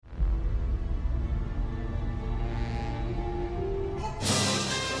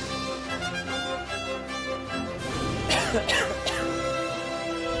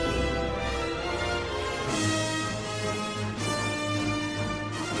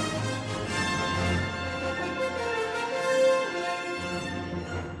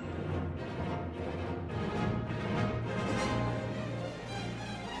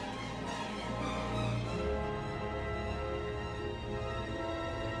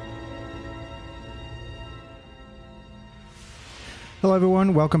Hello,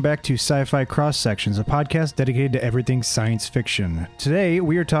 everyone. Welcome back to Sci-Fi Cross Sections, a podcast dedicated to everything science fiction. Today,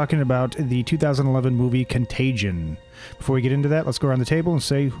 we are talking about the 2011 movie Contagion. Before we get into that, let's go around the table and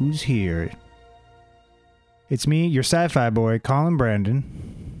say who's here. It's me, your sci-fi boy, Colin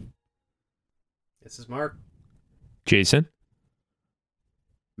Brandon. This is Mark. Jason.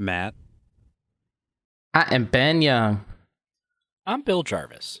 Matt. I am Ben Young. I'm Bill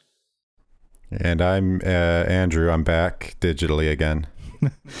Jarvis. And I'm Andrew. I'm back digitally again.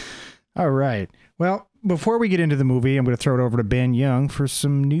 All right. Well, before we get into the movie, I'm going to throw it over to Ben Young for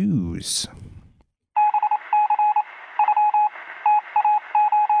some news.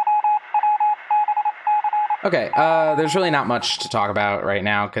 Okay, there's really not much to talk about right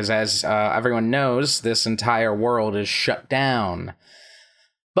now because as everyone knows, this entire world is shut down.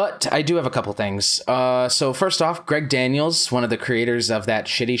 But I do have a couple things. So first off, Greg Daniels, one of the creators of that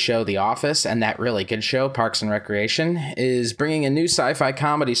shitty show The Office and that really good show Parks and Recreation, is bringing a new sci-fi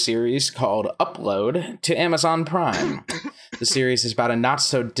comedy series called Upload to Amazon Prime. The series is about a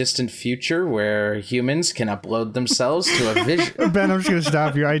not-so-distant future where humans can upload themselves to a vision. Ben, I'm just going to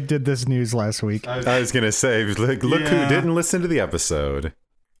stop you. I did this news last week. I was going to say, look who didn't listen to the episode.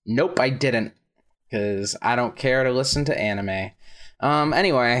 Nope, I didn't. Because I don't care to listen to anime.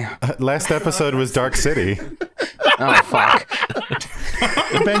 Anyway. Last episode was Dark City. Oh, fuck.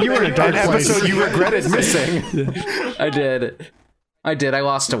 Ben, you were in a dark place. Episode you regretted missing. I did. I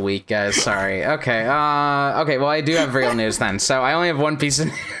lost a week, guys. Sorry. Okay. Okay, well, I do have real news then. So I only have one piece of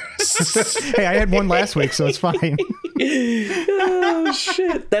news. Hey, I had one last week, so it's fine. Oh,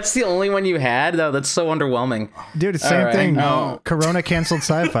 shit. That's the only one you had? though. That's so underwhelming. Dude, it's the same thing. No. Corona canceled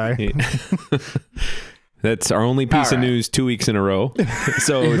sci-fi. That's our only piece of news 2 weeks in a row.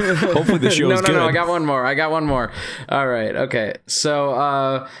 So hopefully the show's good. No, I got one more. All right. Okay.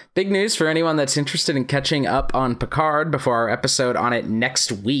 So big news for anyone that's interested in catching up on Picard before our episode on it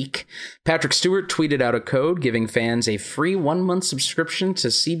next week. Patrick Stewart tweeted out a code giving fans a free 1-month subscription to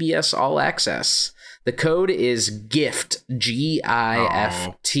CBS All Access. The code is GIFT, GIFT,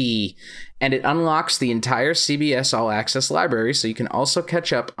 and it unlocks the entire CBS All Access library, so you can also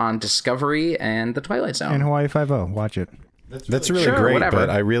catch up on Discovery and The Twilight Zone. And Hawaii Five-0. Watch it. That's really great, whatever.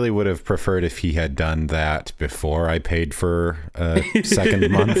 But I really would have preferred if he had done that before I paid for a second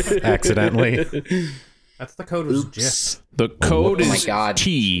month accidentally. That's the code was Oops. The code my is God.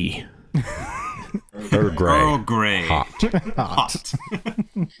 T. Earl Grey. Hot.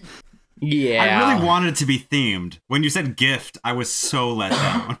 Yeah. I really wanted it to be themed. When you said gift, I was so let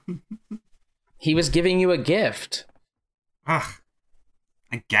down. He was giving you a gift. Ugh.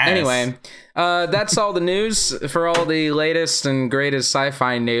 I guess. Anyway, that's all the news for all the latest and greatest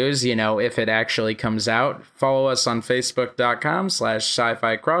sci-fi news, you know, if it actually comes out. Follow us on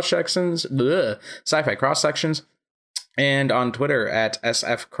Facebook.com/sci-fi cross-sections, sci-fi cross-sections, and on Twitter at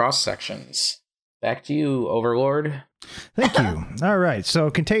SF cross-sections. Back to you, Overlord. Thank you. All right. So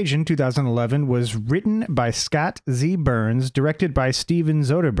Contagion 2011 was written by Scott Z. Burns, directed by Steven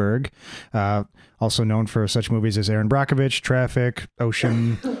Soderbergh, also known for such movies as Aaron Brockovich, Traffic,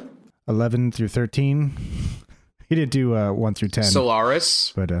 Ocean 11 through 13. He didn't do 1 through 10.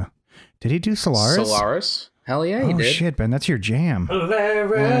 Solaris. But did he do Solaris? Solaris. Hell yeah, he did. Oh shit, Ben, that's your jam.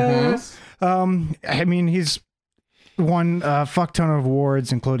 Solaris. I mean, he's won a fuck ton of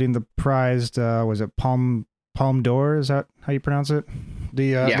awards, including the prized, was it Palme d'Or? Is that how you pronounce it?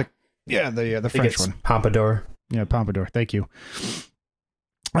 The French one. Pompadour. Yeah, Pompadour. Thank you.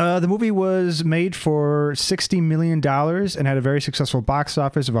 The movie was made for $60 million and had a very successful box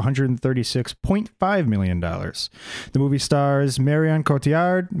office of $136.5 million. The movie stars Marion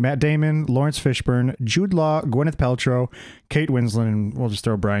Cotillard, Matt Damon, Lawrence Fishburne, Jude Law, Gwyneth Paltrow, Kate Winslet, and we'll just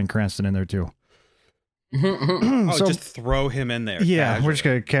throw Bryan Cranston in there too. Just throw him in there. Yeah, casually. we're just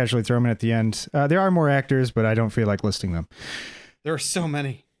going to casually throw him in at the end. There are more actors, but I don't feel like listing them. There are so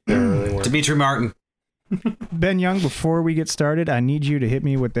many. Dimitri Martin. Ben Young, before we get started, I need you to hit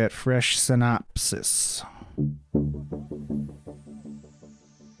me with that fresh synopsis.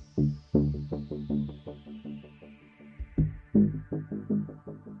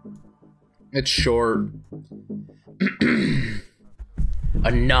 It's short. A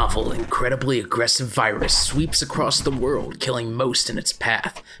novel, incredibly aggressive virus sweeps across the world, killing most in its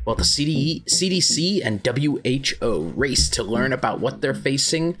path, while the CDC and WHO race to learn about what they're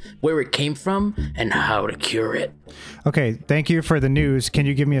facing, where it came from, and how to cure it. Okay, thank you for the news. Can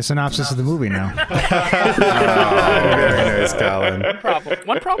you give me a synopsis of the movie now? Very nice, Colin.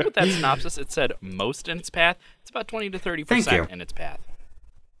 One problem with that synopsis, it said most in its path. It's about 20 to 30% in its path.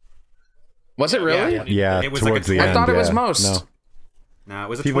 Was it really? Yeah, it was towards like the I end. thought it was yeah. most. No, it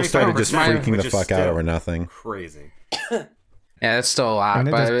was a People started just 25%, freaking which the is fuck out still over nothing. Crazy. Yeah, that's still a lot. And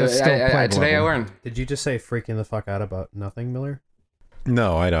But that's still today I playable. learned. Did you just say freaking the fuck out about nothing, Miller?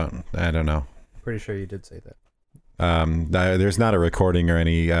 No, I don't know. Pretty sure you did say that. There's not a recording or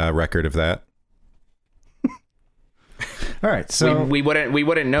any record of that. All right, so we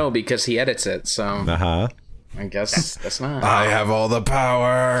wouldn't know because he edits it. So Uh-huh. I guess that's not. I have all the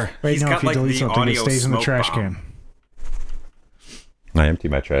power. wait, He's no, got, if you like, delete the something, it audio stays in the smoke trash bomb. can. I empty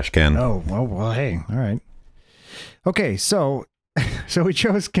my trash can. Oh, well, hey, all right. Okay, so we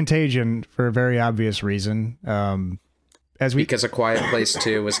chose Contagion for a very obvious reason. As we Because A Quiet Place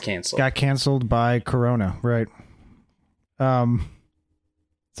 2 was canceled. got canceled by Corona, right?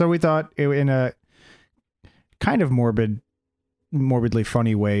 So we thought in a kind of morbidly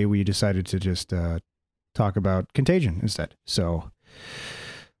funny way, we decided to just talk about Contagion instead. So,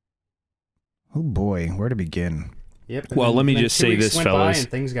 oh boy, where to begin? Yep. Well, let me then just 2 say weeks this, went by fellas. and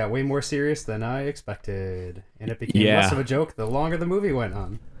things got way more serious than I expected, and it became Yeah. less of a joke the longer the movie went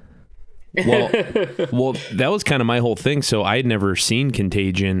on. Well, that was kind of my whole thing. So I had never seen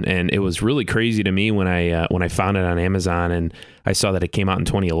Contagion, and it was really crazy to me when I found it on Amazon and I saw that it came out in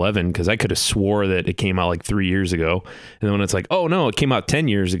 2011, because I could have swore that it came out like 3 years ago. And then when it's like, oh no, it came out 10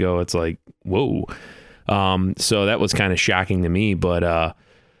 years ago, it's like, whoa. So that was kind of shocking to me. But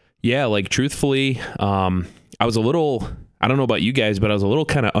yeah, like truthfully, I was a little, I don't know about you guys, but I was a little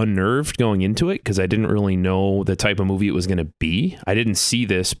kind of unnerved going into it because I didn't really know the type of movie it was going to be. I didn't see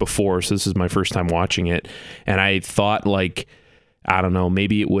this before, so this is my first time watching it. And I thought, like, I don't know,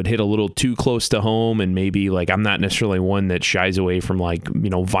 maybe it would hit a little too close to home, and maybe, like, I'm not necessarily one that shies away from, like, you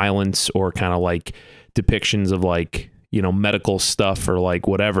know, violence or kind of like depictions of, like, you know, medical stuff or like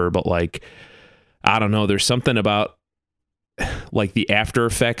whatever. But, like, I don't know, there's something about like the after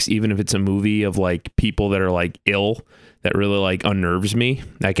effects, even if it's a movie of like people that are like ill, that really like unnerves me.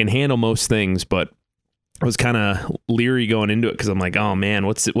 I can handle most things, but I was kind of leery going into it because I'm like, oh man,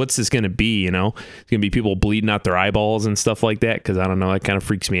 what's this going to be? You know, it's going to be people bleeding out their eyeballs and stuff like that. Cause I don't know, that kind of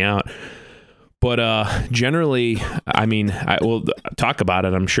freaks me out. But generally, I mean, I will talk about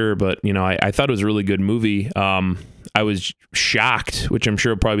it, I'm sure, but you know, I thought it was a really good movie. I was shocked, which I'm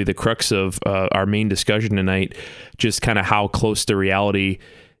sure will probably be the crux of our main discussion tonight, just kind of how close to reality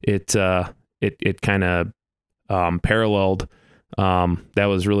it kind of paralleled. That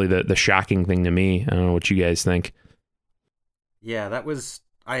was really the shocking thing to me. I don't know what you guys think. Yeah, that was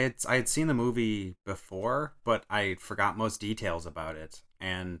I had seen the movie before, but I forgot most details about it.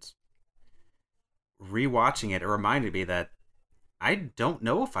 And rewatching it, it reminded me that I don't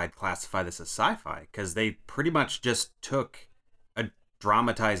know if I'd classify this as sci-fi, because they pretty much just took a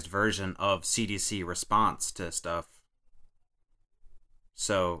dramatized version of CDC response to stuff.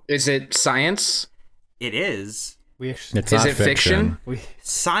 So is it science? It is. It's is not it fiction?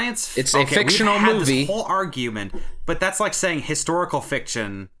 Science. It's a fictional we've had movie. This whole argument, but that's like saying historical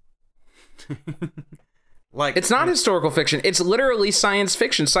fiction. Like, it's not historical fiction. It's literally science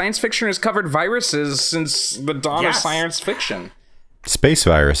fiction. Science fiction has covered viruses since the dawn of science fiction. Space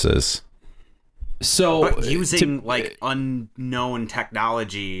viruses. So but using like unknown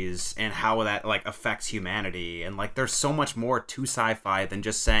technologies and how that like affects humanity, and like there's so much more to sci-fi than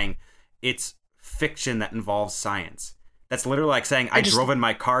just saying it's fiction that involves science. That's literally like saying I drove in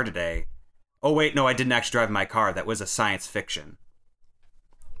my car today. Oh wait, no, I didn't actually drive my car. That was a science fiction.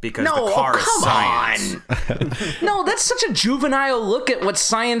 Because the car is science. No, that's such a juvenile look at what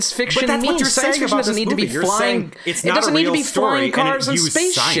science fiction but that's means. What you're Science saying fiction about doesn't this need movie. to be You're flying. It's It not doesn't a need to real be story, flying cars and used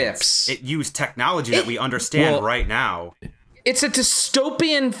spaceships. Science. It used technology that we understand right now. It's a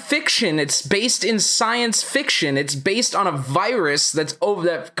dystopian fiction. It's based in science fiction. It's based on a virus that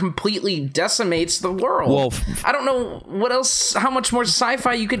completely decimates the world. Well, I don't know what else, how much more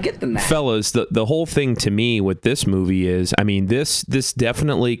sci-fi you could get than that. Fellas, the whole thing to me with this movie is, I mean, this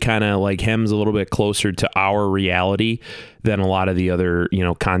definitely kind of like hems a little bit closer to our reality than a lot of the other, you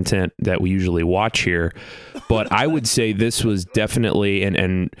know, content that we usually watch here. But I would say this was definitely,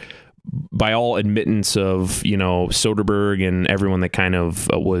 and by all admittance of, you know, Soderbergh and everyone that kind of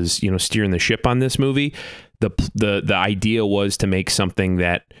was, you know, steering the ship on this movie, the idea was to make something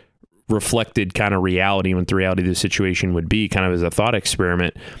that reflected kind of reality, what the reality of the situation would be, kind of as a thought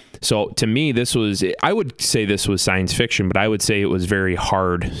experiment. So to me, I would say this was science fiction, but I would say it was very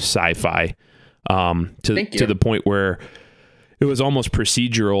hard sci-fi, to the point where it was almost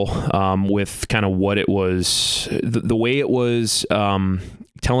procedural, with kind of what it was, the way it was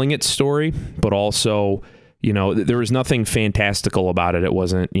telling its story, but also, there was nothing fantastical about it. It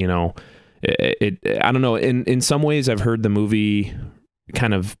wasn't, I don't know. In some ways, I've heard the movie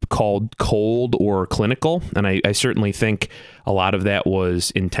kind of called cold or clinical, and I certainly think a lot of that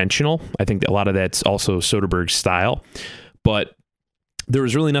was intentional. I think that a lot of that's also Soderbergh's style, but there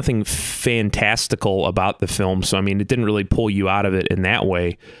was really nothing fantastical about the film. So, I mean, it didn't really pull you out of it in that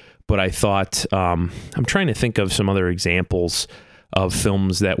way, but I thought, I'm trying to think of some other examples of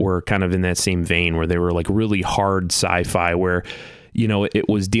films that were kind of in that same vein, where they were like really hard sci-fi, where, it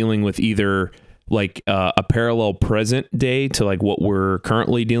was dealing with either like a parallel present day to like what we're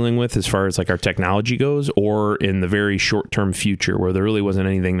currently dealing with as far as like our technology goes, or in the very short-term future where there really wasn't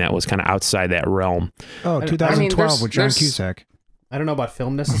anything that was kind of outside that realm. Oh, 2012 with John Cusack. I don't know about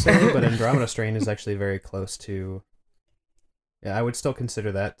film necessarily, but Andromeda Strain is actually very close to... Yeah, I would still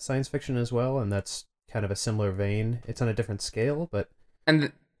consider that science fiction as well, and that's kind of a similar vein. It's on a different scale, but...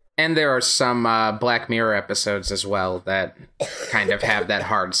 And there are some Black Mirror episodes as well that kind of have that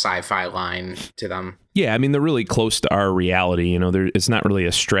hard sci-fi line to them. Yeah, I mean, they're really close to our reality. It's not really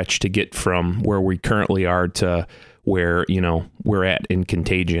a stretch to get from where we currently are to where, we're at in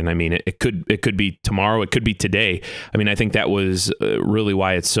Contagion. I mean, it could be tomorrow. It could be today. I mean, I think that was really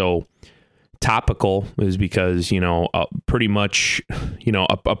why it's so topical, is because, pretty much,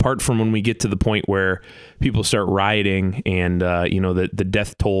 apart from when we get to the point where people start rioting and, the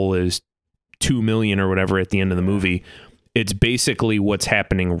death toll is 2 million or whatever at the end of the movie, it's basically what's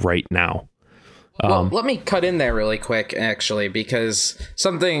happening right now. Well, let me cut in there really quick, actually, because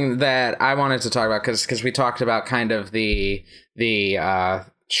something that I wanted to talk about, because we talked about kind of the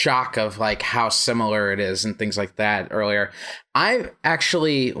shock of like how similar it is and things like that earlier. I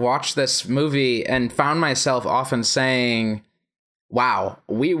actually watched this movie and found myself often saying, wow,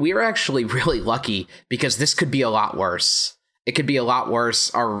 we're actually really lucky, because this could be a lot worse. It could be a lot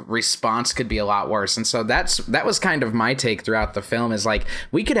worse. Our response could be a lot worse. And so that was kind of my take throughout the film, is like,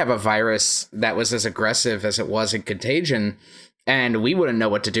 we could have a virus that was as aggressive as it was in Contagion, and we wouldn't know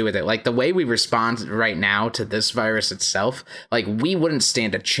what to do with it. Like, the way we respond right now to this virus itself, like, we wouldn't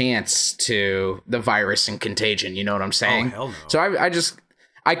stand a chance to the virus in Contagion. You know what I'm saying? Oh, hell no. So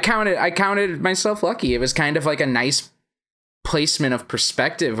I counted myself lucky. It was kind of like a nice placement of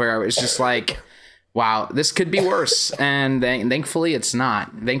perspective, where I was just like, wow, this could be worse. And thankfully it's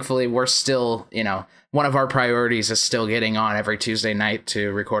not. Thankfully we're still, one of our priorities is still getting on every Tuesday night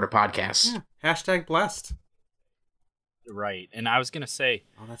to record a podcast. Yeah. Hashtag blessed. Right. And I was going to say,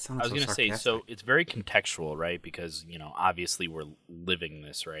 so it's very contextual, right? Because, obviously we're living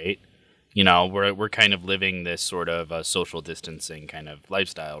this, right? We're kind of living this sort of social distancing kind of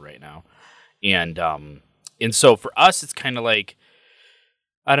lifestyle right now. And so for us, it's kind of like,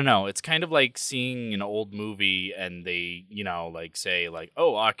 I don't know, it's kind of like seeing an old movie and they, like say like,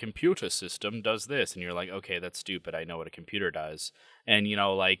 oh, our computer system does this. And you're like, okay, that's stupid. I know what a computer does. And,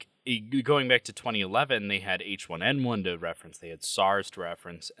 like going back to 2011, they had H1N1 to reference. They had SARS to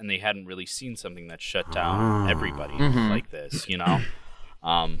reference, and they hadn't really seen something that shut down everybody like this,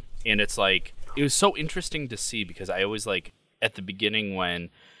 and it's like, it was so interesting to see, because I always like at the beginning when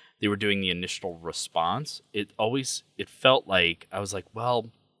they were doing the initial response, it felt like, I was like, well,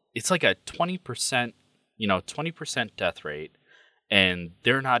 it's like a 20%, 20% death rate, and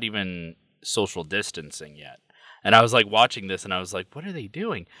they're not even social distancing yet. And I was like watching this and I was like, what are they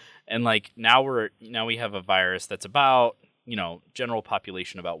doing? And like, now we have a virus that's about, general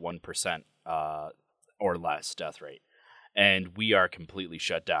population about 1% or less death rate. And we are completely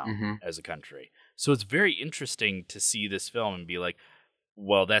shut down as a country. So it's very interesting to see this film and be like,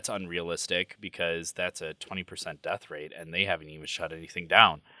 well, that's unrealistic, because that's a 20% death rate and they haven't even shut anything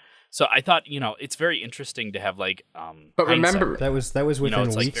down. So I thought, it's very interesting to have like, but remember, that was within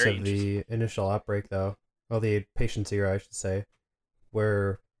weeks like of the initial outbreak, though. Well, the patient's era, I should say,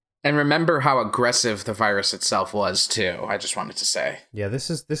 where. And remember how aggressive the virus itself was too. I just wanted to say. Yeah, this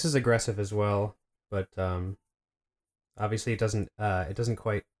is aggressive as well, but obviously it doesn't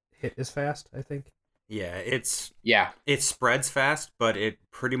quite hit as fast, I think. Yeah, it spreads fast, but it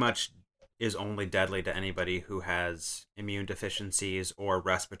pretty much is only deadly to anybody who has immune deficiencies or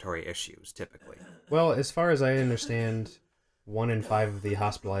respiratory issues, typically. Well, as far as I understand, 1 in 5 of the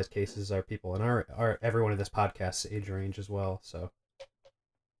hospitalized cases are people in our everyone in this podcast's age range as well. So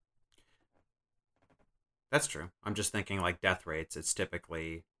that's true. I'm just thinking like death rates. It's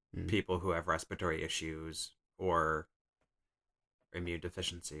typically people who have respiratory issues or immune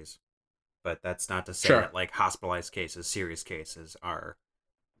deficiencies. But that's not to say that like hospitalized cases, serious cases are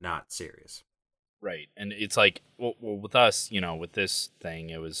not serious. Right. And it's like, well, with us, with this thing,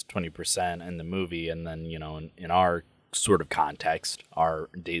 it was 20% in the movie. And then, in our sort of context, our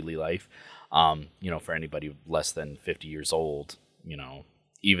daily life, for anybody less than 50 years old,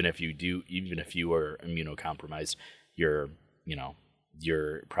 even if you are immunocompromised, your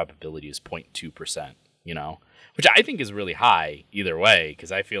probability is 0.2%, which I think is really high either way,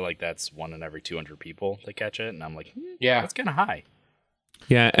 because I feel like that's 1 in every 200 people that catch it. And I'm like, that's kind of high.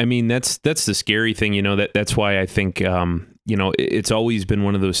 Yeah, I mean, that's the scary thing, that's why I think, it's always been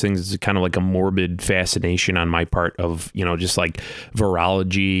one of those things. It's kind of like a morbid fascination on my part of, just like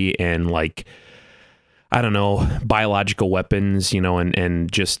virology and like, I don't know, biological weapons,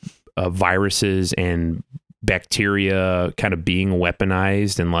 and just viruses and bacteria kind of being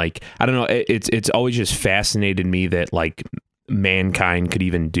weaponized. And like, I don't know, it's always just fascinated me that like mankind could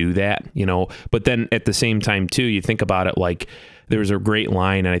even do that, but then at the same time too, you think about it, like there was a great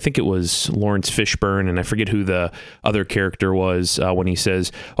line, and I think it was Lawrence Fishburne, and I forget who the other character was, when he says,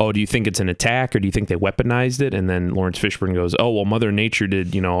 "Oh, do you think it's an attack, or do you think they weaponized it?" And then Lawrence Fishburne goes, "Oh, well, Mother Nature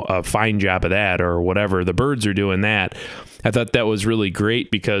did, a fine job of that, or whatever. The birds are doing that." I thought that was really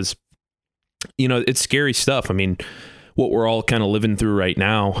great because, it's scary stuff. I mean, what we're all kind of living through right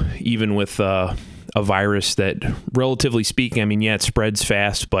now, even with a virus that, relatively speaking, I mean, yeah, it spreads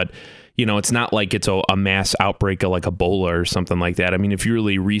fast, but it's not like it's a mass outbreak of like Ebola or something like that. I mean, if you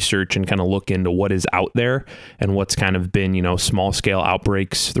really research and kind of look into what is out there and what's kind of been, small scale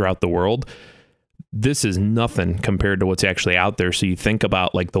outbreaks throughout the world, this is nothing compared to what's actually out there. So you think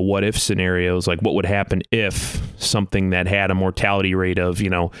about like the what if scenarios, like what would happen if something that had a mortality rate of,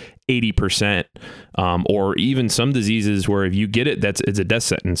 80%, or even some diseases where if you get it, it's a death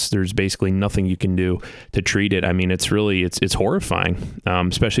sentence. There's basically nothing you can do to treat it. I mean, it's really, it's horrifying,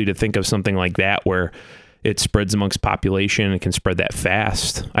 especially to think of something like that where it spreads amongst population and can spread that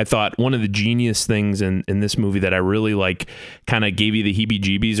fast. I thought one of the genius things in this movie that I really like kind of gave you the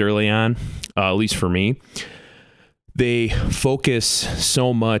heebie-jeebies early on, at least for me, they focus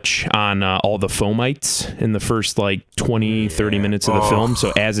so much on all the fomites in the first like 20, 30 minutes of the film.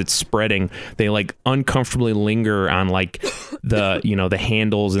 So as it's spreading, they like uncomfortably linger on like the, the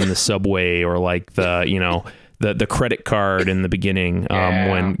handles in the subway, or like the, the credit card in the beginning,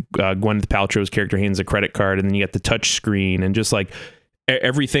 when Gwyneth Paltrow's character hands a credit card, and then you got the touch screen and just like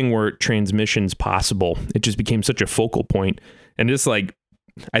everything where transmission's possible. It just became such a focal point. And just like,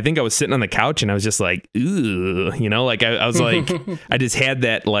 I think I was sitting on the couch and I was just like, ooh, like I was like, I just had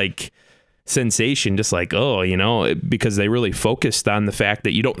that like sensation, just like, oh, because they really focused on the fact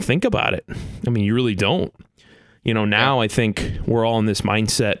that you don't think about it. I mean, you really don't. Now I think we're all in this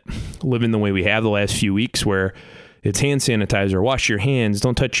mindset, living the way we have the last few weeks, where it's hand sanitizer, wash your hands,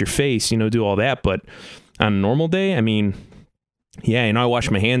 don't touch your face, do all that. But on a normal day, I mean, yeah, I wash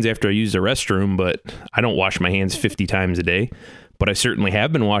my hands after I use the restroom, but I don't wash my hands 50 times a day. But I certainly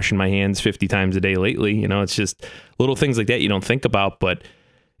have been washing my hands 50 times a day lately. It's just little things like that you don't think about, but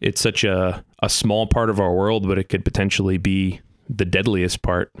it's such a small part of our world, but it could potentially be the deadliest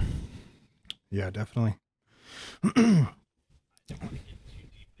part. Yeah, definitely. Yeah,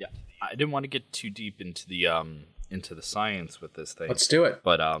 I didn't want to get too deep into the science with this thing. Let's do it.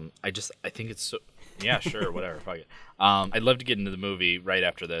 But I think it's so. Yeah, sure, whatever. Fuck it. I'd love to get into the movie right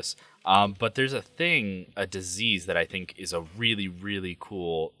after this. But there's a disease that I think is a really, really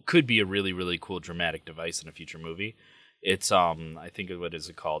cool, could be a really, really cool dramatic device in a future movie. It's, I think, what is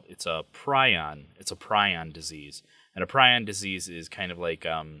it called? It's a prion. It's a prion disease. And a prion disease is kind of like,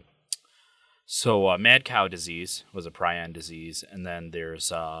 mad cow disease was a prion disease. And then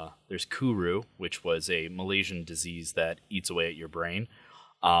there's Kuru, which was a Malaysian disease that eats away at your brain.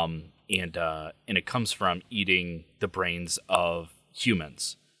 And it comes from eating the brains of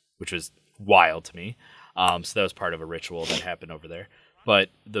humans, which was wild to me. So that was part of a ritual that happened over there. But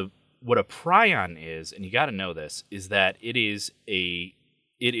what a prion is, and you got to know this, is that it is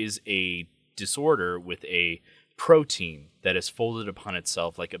a disorder with a protein that is folded upon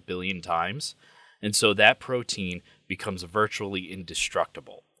itself like 1 billion times, and so that protein becomes virtually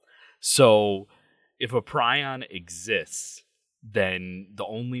indestructible. So if a prion exists, then the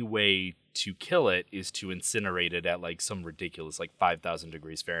only way to kill it is to incinerate it at like some ridiculous like 5,000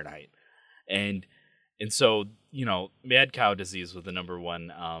 degrees Fahrenheit. And so, mad cow disease was the number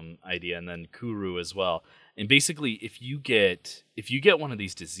one idea, and then Kuru as well. And basically, if you get one of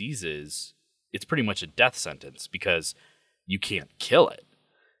these diseases, it's pretty much a death sentence because you can't kill it.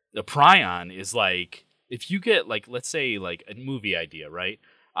 The prion is like, if you get like, let's say like a movie idea, right?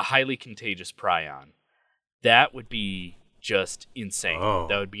 a highly contagious prion. That would be just insane. Oh.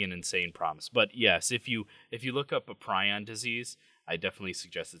 That would be an insane promise. But yes, if you look up a prion disease, I definitely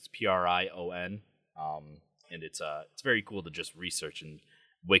suggest it's PRION. And it's very cool to just research and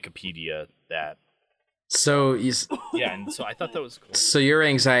Wikipedia that. So yeah, and so I thought that was cool. So your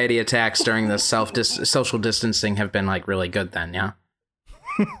anxiety attacks during the social distancing have been like really good then, yeah?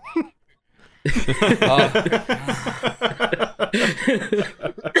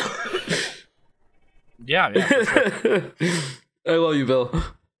 Yeah, for sure. I love you, Bill.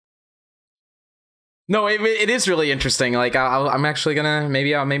 No, it is really interesting. Like I'm actually gonna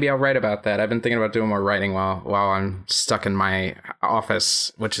maybe I'll write about that. I've been thinking about doing more writing while I'm stuck in my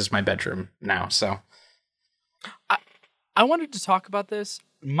office, which is my bedroom now. So I wanted to talk about this.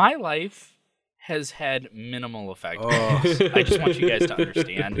 My life has had minimal effect. Oh. I just want you guys to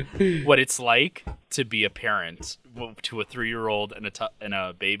understand what it's like to be a parent to a 3-year-old and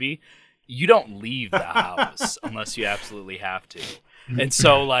a baby. You don't leave the house unless you absolutely have to. And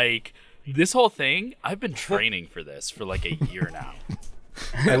so, like, this whole thing, I've been training for this for like a year now.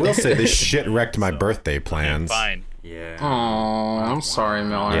 I will say this shit wrecked my birthday plans. Fine. Yeah. Oh, I'm sorry,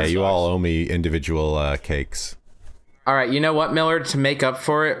 Miller. Yeah, you all owe me individual cakes. All right, you know what, Miller? To make up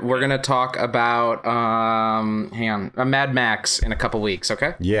for it, we're gonna talk about Mad Max in a couple weeks.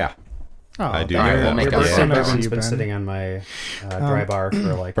 Okay? Yeah. Oh, I do. All right, we'll make up for it. Bourbon's been sitting on my dry bar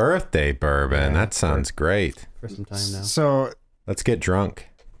for like birthday bourbon. That sounds great. For some time now. So let's get drunk.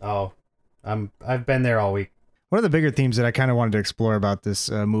 Oh, I've been there all week. One of the bigger themes that I kind of wanted to explore about this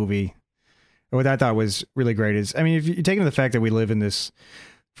movie, what I thought was really great is, I mean, if you take into the fact that we live in this,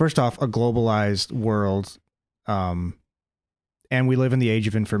 first off, a globalized world, and we live in the age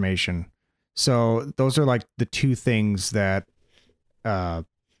of information. So those are like the two things that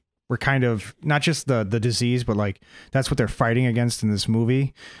were kind of not just the disease, but like that's what they're fighting against in this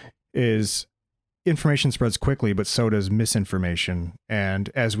movie is information spreads quickly, but so does misinformation. And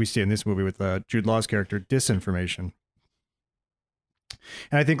as we see in this movie with Jude Law's character, disinformation.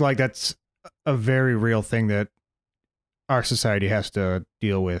 And I think like that's a very real thing that our society has to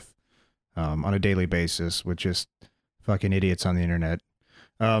deal with on a daily basis with just fucking idiots on the internet.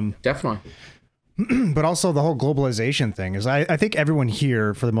 Definitely. But also the whole globalization thing is I think everyone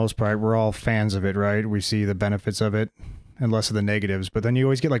here, for the most part, we're all fans of it, right? We see the benefits of it and less of the negatives. But then you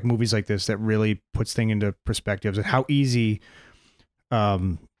always get like movies like this that really puts things into perspectives and how easy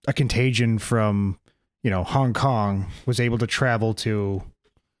a contagion from, Hong Kong was able to travel to,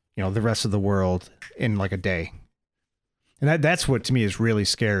 the rest of the world in like a day. And that's what to me is really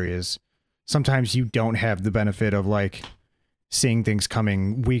scary is sometimes you don't have the benefit of like seeing things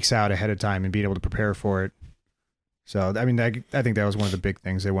coming weeks out ahead of time and being able to prepare for it. So, I mean, I think that was one of the big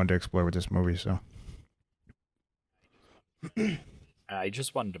things they wanted to explore with this movie. So, I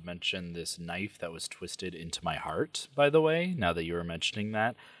just wanted to mention this knife that was twisted into my heart, by the way, now that you were mentioning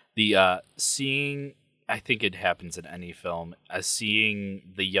that. The seeing, I think it happens in any film, seeing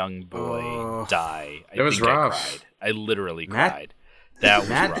the young boy die. It was rough. I cried. I literally cried. That was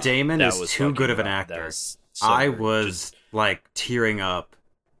Matt rough. Damon that is was too good of an rough. actor. I was like tearing up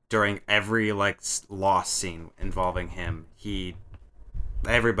during every like lost scene involving him.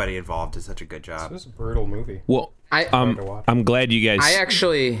 Everybody involved did such a good job. This was a brutal movie. Well, I'm glad you guys. I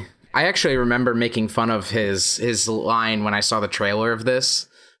actually remember making fun of his line when I saw the trailer of this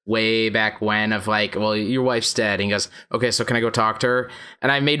way back when of like, well, your wife's dead. And he goes, okay, so can I go talk to her?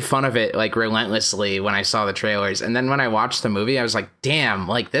 And I made fun of it like relentlessly when I saw the trailers. And then when I watched the movie, I was like, damn,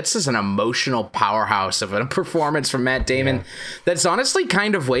 like this is an emotional powerhouse of a performance from Matt Damon that's honestly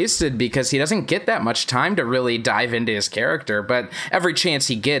kind of wasted because he doesn't get that much time to really dive into his character. But every chance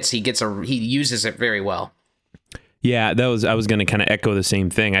he gets, he uses it very well. Yeah, I was going to kind of echo the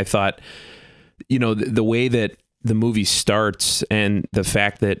same thing. I thought, the way that the movie starts and the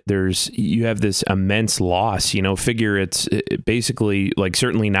fact that you have this immense loss, figure it's basically like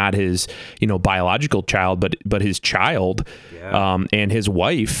certainly not his, biological child, but his child, and his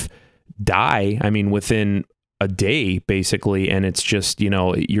wife die. I mean, within a day basically. And it's just,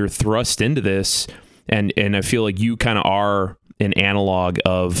 you're thrust into this and I feel like you kind of are an analog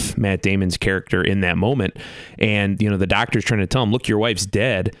of Matt Damon's character in that moment. And, the doctor's trying to tell him, look, your wife's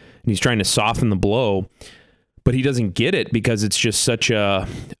dead. And he's trying to soften the blow, but he doesn't get it because it's just such a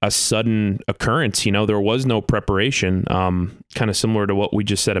sudden occurrence. There was no preparation, kind of similar to what we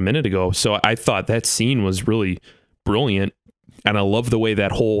just said a minute ago. So I thought that scene was really brilliant. And I love the way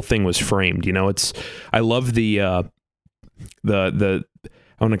that whole thing was framed. I love the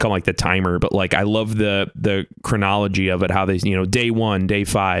I want to call it like the timer, but like I love the chronology of it, how they, day 1, day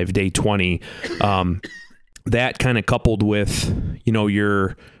 5, day 20. that kind of coupled with,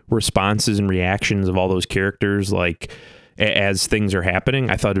 your responses and reactions of all those characters, like as things are happening,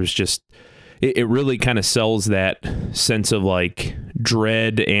 I thought it was just, it really kind of sells that sense of like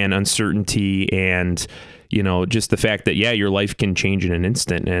dread and uncertainty and, just the fact that, your life can change in an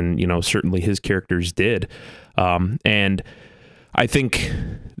instant. And, certainly his characters did. And I think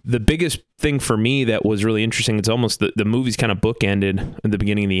the biggest thing for me that was really interesting, it's almost the movie's kind of bookended at the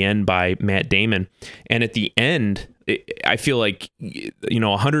beginning and the end by Matt Damon. And at the end, I feel like,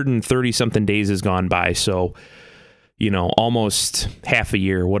 130 something days has gone by. So, almost half a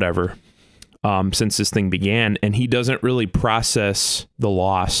year, whatever, since this thing began. And he doesn't really process the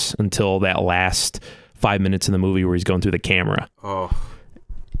loss until that last 5 minutes in the movie where he's going through the camera. Oh.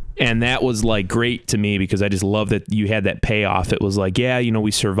 And that was like great to me because I just love that you had that payoff. It was like,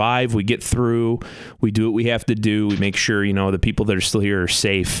 we survive, we get through, we do what we have to do. We make sure, the people that are still here are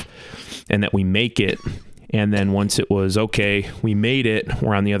safe and that we make it. And then once it was, okay, we made it,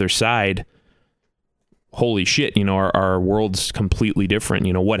 we're on the other side. Holy shit, our world's completely different.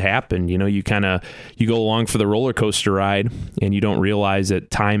 What happened? You go along for the roller coaster ride and you don't realize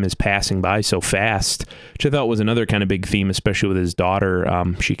that time is passing by so fast, which I thought was another kind of big theme, especially with his daughter.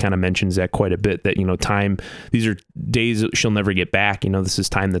 She kind of mentions that quite a bit, that, time, these are days that she'll never get back. This is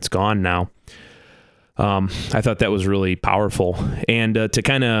time that's gone now. I thought that was really powerful. And to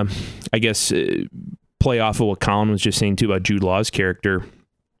kind of, I guess, play off of what Colin was just saying too about Jude Law's character,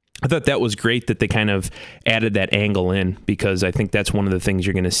 I thought that was great that they kind of added that angle in, because I think that's one of the things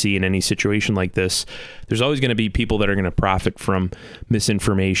you're going to see in any situation like this. There's always going to be people that are going to profit from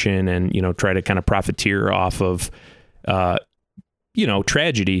misinformation and, try to kind of profiteer off of,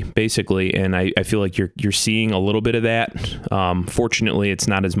 tragedy, basically. And I feel like you're seeing a little bit of that. Fortunately, it's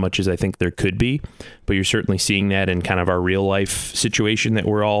not as much as I think there could be, but you're certainly seeing that in kind of our real life situation that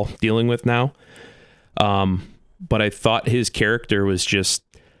we're all dealing with now. But I thought his character was just,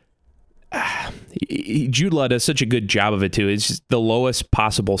 Jude Law does such a good job of it too. It's just the lowest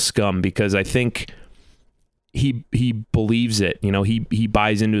possible scum, because I think he believes it. He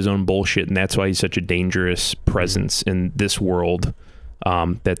buys into his own bullshit, and that's why he's such a dangerous presence in this world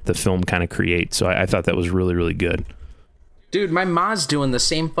that the film kind of creates. So I thought that was really, really good. Dude, my ma's doing the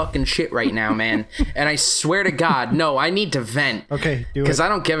same fucking shit right now, man. And I swear to God, no, I need to vent. Okay, do it. Because I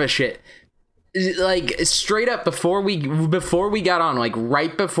don't give a shit. Like, straight up before we got on, like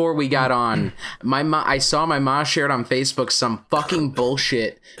right before we got on, I saw my mom shared on Facebook some fucking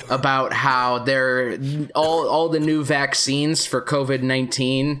bullshit about how they're all the new vaccines for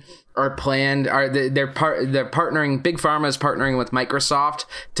COVID-19 are planned. They're partnering. Big Pharma is partnering with Microsoft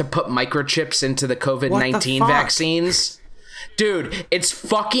to put microchips into the COVID-19 vaccines. Dude, it's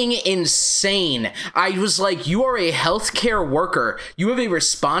fucking insane. I was like, you are a healthcare worker. You have a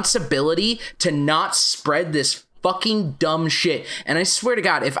responsibility to not spread this fucking dumb shit. And I swear to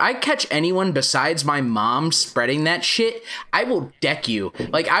God, if I catch anyone besides my mom spreading that shit, I will deck you.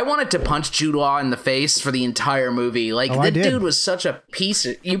 Like, I wanted to punch Jude Law in the face for the entire movie. Like, the dude was such a piece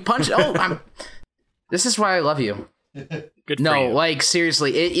of... You punched... This is why I love you. Good for you. Like,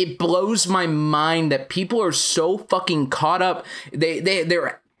 seriously, it blows my mind that people are so fucking caught up.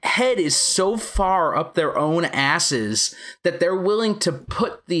 Their head is so far up their own asses that they're willing to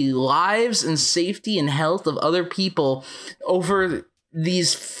put the lives and safety and health of other people over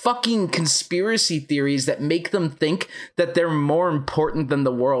these fucking conspiracy theories that make them think that they're more important than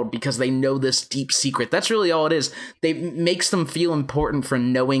the world because they know this deep secret. That's really all it is. It makes them feel important for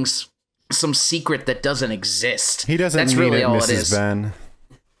knowing some secret that doesn't exist. He doesn't That's mean really it, all Mrs. it is. Ben.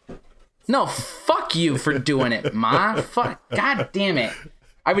 No, fuck you for doing it, Ma. Fuck, God damn it.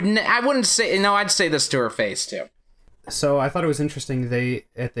 I wouldn't say. No, I'd say this to her face too. So I thought it was interesting. They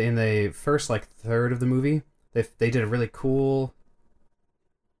in the first third of the movie, they did a really cool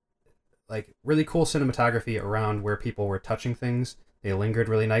cinematography around where people were touching things. They lingered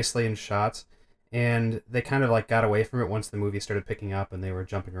really nicely in shots. And they kind of got away from it once the movie started picking up and they were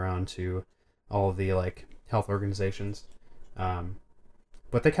jumping around to all of the health organizations.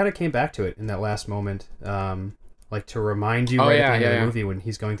 But they kind of came back to it in that last moment, to remind you at the end of the movie when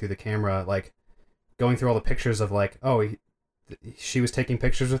he's going through the camera, going through all the pictures of she was taking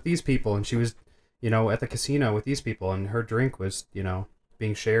pictures with these people and she was, at the casino with these people and her drink was,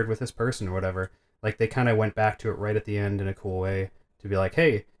 being shared with this person or whatever. They kind of went back to it right at the end in a cool way to be like,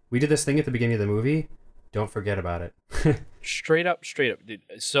 hey, we did this thing at the beginning of the movie. Don't forget about it. Straight up. Dude.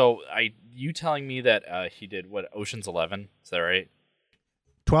 So you telling me that he did what, Ocean's 11? Is that right?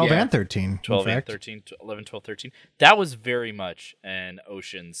 12 and 13. 12 and 13, 11, 12, 13. That was very much an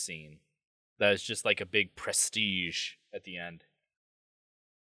Ocean scene. That was just a big prestige at the end.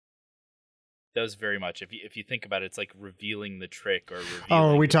 does very much. If you think about it, it's like revealing the trick or revealing.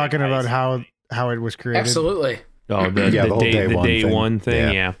 Oh, are we talking about how it was created? Absolutely. Oh, the whole day one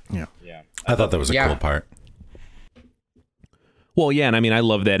thing. Yeah. I thought that was a cool part. Well, yeah, and I mean, I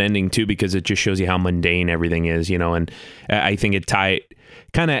love that ending too because it just shows you how mundane everything is, and I think it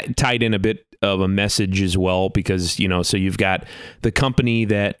kind of tied in a bit of a message as well because, so you've got the company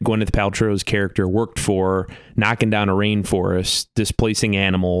that Gwyneth Paltrow's character worked for knocking down a rainforest, displacing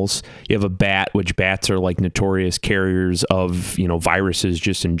animals. You have a bat, which bats are like notorious carriers of, viruses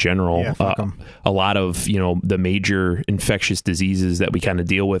just in general. Yeah, fuck 'em. A lot of, the major infectious diseases that we kind of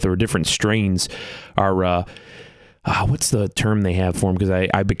deal with or different strains are... what's the term they have for them? Because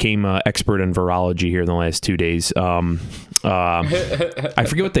I became an expert in virology here in the last 2 days. I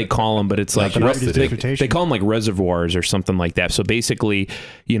forget what they call them, but it's like they call them like reservoirs or something like that. So basically,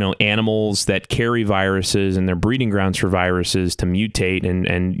 animals that carry viruses and they're breeding grounds for viruses to mutate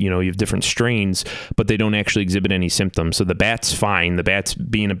and you have different strains, but they don't actually exhibit any symptoms. So the bat's fine. The bat's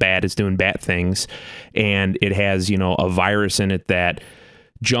being a bat is doing bat things, and it has a virus in it that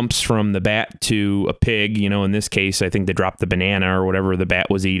jumps from the bat to a pig. In this case, I think they dropped the banana or whatever the bat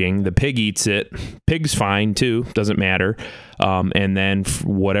was eating. The pig eats it. Pig's fine too. Doesn't matter. And then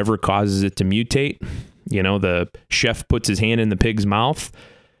whatever causes it to mutate, the chef puts his hand in the pig's mouth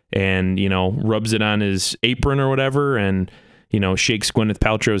and, rubs it on his apron or whatever and, shakes Gwyneth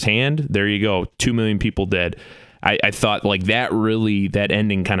Paltrow's hand. There you go. 2 million people dead. I thought like that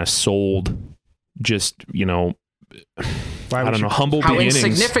ending kind of sold just, I don't know, humble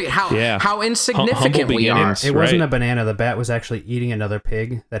beginnings. How insignificant we are. It wasn't a banana. The bat was actually eating another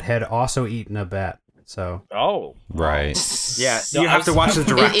pig that had also eaten a bat. So. Oh. Right. Yeah, you have to watch the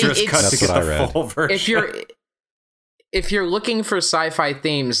director's cut to get the full version. If you're looking for sci-fi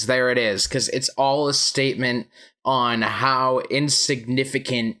themes, there it is, because it's all a statement on how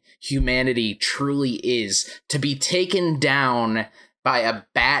insignificant humanity truly is. To be taken down by a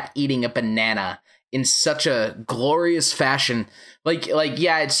bat eating a banana in such a glorious fashion, like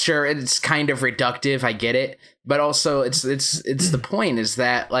yeah, it's kind of reductive, I get it, but also it's the point is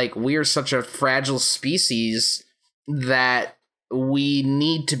that like we're such a fragile species that we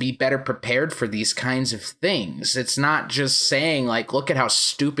need to be better prepared for these kinds of things. It's not just saying like, look at how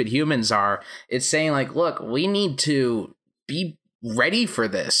stupid humans are. It's saying like, look, we need to be ready for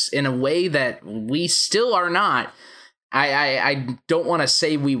this in a way that we still are not. I don't want to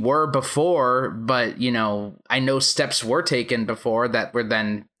say we were before, but, I know steps were taken before that were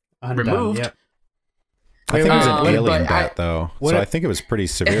then removed. Yep. I think it was an alien bat, though. So I think it was pretty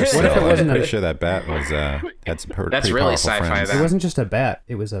severe still. I'm pretty sure that bat was had some pretty That's really powerful sci-fi. friends. That. It wasn't just a bat.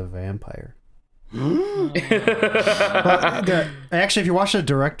 It was a vampire. Actually, if you watch the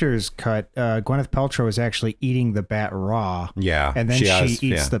director's cut, Gwyneth Paltrow is actually eating the bat raw. Yeah. And then she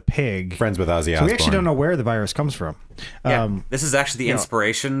eats the pig. Friends with Ozzy Osbourne. So we actually don't know where the virus comes from. Yeah, this is actually the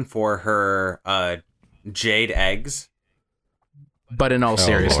inspiration for her jade eggs. But in all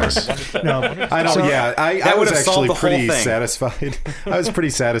seriousness, no, I don't. I was actually pretty thing. satisfied. I was pretty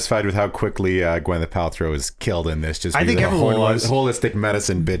satisfied with how quickly Gwyneth Paltrow was killed in this. Just I think everyone was. Holistic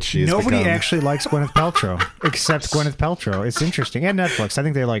medicine bitch. She Nobody actually likes Gwyneth Paltrow except Gwyneth Paltrow. It's interesting, and Netflix. I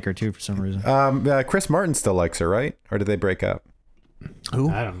think they like her too for some reason. Chris Martin still likes her, right? Or did they break up? Who?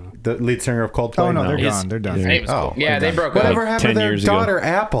 I don't know. The lead singer of Coldplay. Oh no, they're gone. They're done. yeah, they broke up. Whatever happened to 10 their years ago. daughter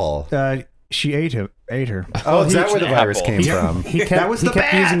Apple? She ate her. Oh, is that where the virus Apple. came from? He kept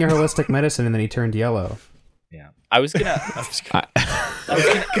using your holistic medicine, and then he turned yellow. Yeah, I was gonna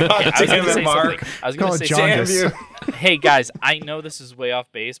say jaundice. Hey guys, I know this is way off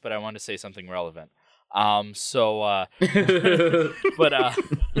base, but I want to say something relevant. But I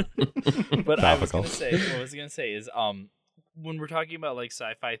was gonna say is when we're talking about like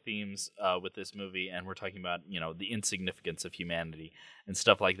sci-fi themes with this movie, and we're talking about the insignificance of humanity and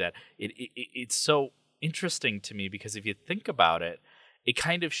stuff like that, it's so interesting to me because if you think about it, it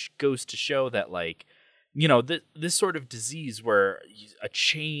kind of goes to show that like this sort of disease where a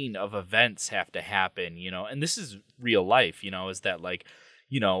chain of events have to happen, and this is real life, is that like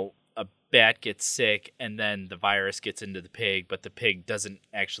a bat gets sick and then the virus gets into the pig, but the pig doesn't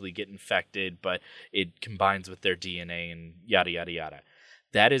actually get infected, but it combines with their DNA and yada, yada, yada.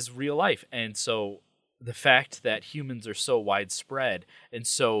 That is real life. And so the fact that humans are so widespread and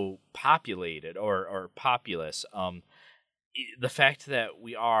so populated or populous, the fact that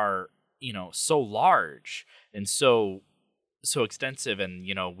we are, so large and so extensive, and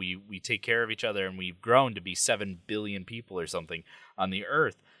we take care of each other, and we've grown to be 7 billion people or something on the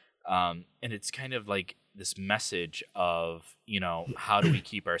earth. And it's kind of like this message of, how do we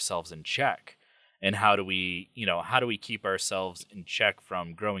keep ourselves in check? And how do we keep ourselves in check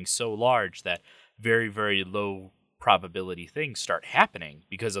from growing so large that very, very low probability things start happening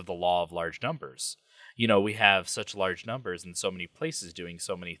because of the law of large numbers? We have such large numbers in so many places doing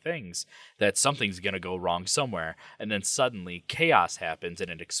so many things that something's going to go wrong somewhere. And then suddenly chaos happens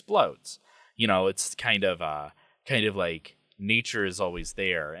and it explodes. It's kind of like nature is always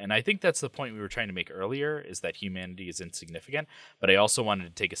there. And I think that's the point we were trying to make earlier, is that humanity is insignificant. But I also wanted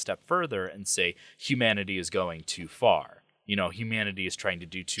to take a step further and say humanity is going too far. Humanity is trying to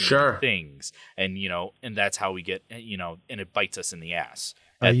do too many things. And, and that's how we get, and it bites us in the ass.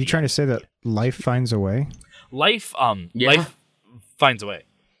 Are you trying to say that life finds a way? Life finds a way.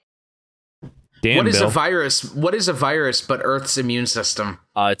 Damn, what is Bill. a virus? What is a virus but Earth's immune system?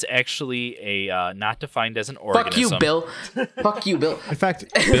 It's actually a not defined as an organism. Fuck you, Bill. Fuck you, Bill. In fact,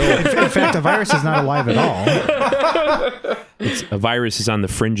 a virus is not alive at all. A virus is on the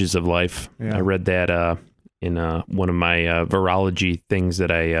fringes of life. Yeah. I read that in one of my virology things that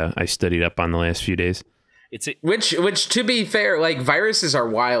I studied up on the last few days. Which to be fair, like, viruses are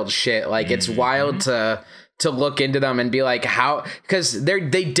wild shit. Like, it's wild to look into them and be like, how, because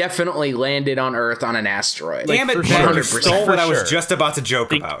they definitely landed on Earth on an asteroid. Damn it, Ben, you stole what I was just about to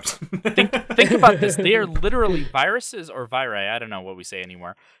joke about. Think about this. They are literally viruses or viri, I don't know what we say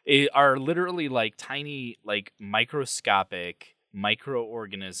anymore, are literally like tiny, like microscopic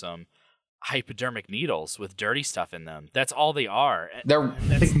microorganism hypodermic needles with dirty stuff in them. That's all they are.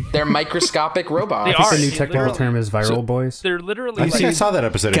 They're microscopic robots. I think the new technical term is viral boys. They're literally I think I saw that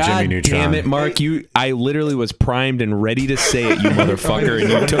episode of Jimmy Neutron. Damn it, Mark! I literally was primed and ready to say it, you motherfucker,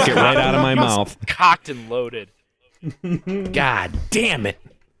 and you took it right out of my mouth. Cocked and loaded. God damn it!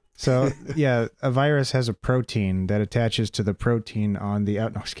 So yeah, a virus has a protein that attaches to the protein on the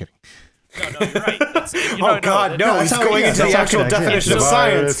out. No, just kidding. No, you're right. He's going into the actual definition of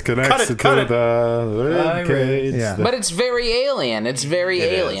science. Cut it. Yeah. But it's very alien. It's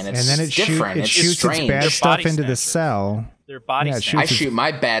alien. It's and then it different. It shoots strange. its bad Their stuff body into the snatchers. cell. Their body Yeah, it snatchers. I shoot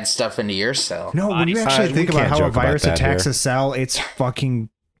my bad stuff into your cell. No, when you actually we think about can't how a joke about virus that attacks here. a cell, it's fucking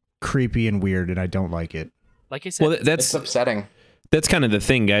creepy and weird, and I don't like it. Like I said, Well, It's upsetting. that's kind of the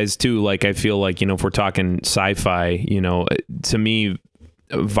thing, guys, too. Like, I feel like, if we're talking sci-fi, to me,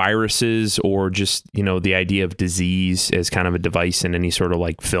 viruses or just, the idea of disease as kind of a device in any sort of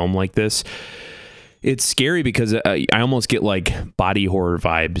like film like this, it's scary because I almost get like body horror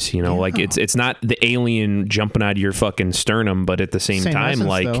vibes, like it's not the alien jumping out of your fucking sternum, but at the same time, essence,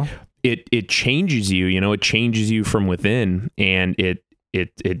 like though. it changes you, it changes you from within, and it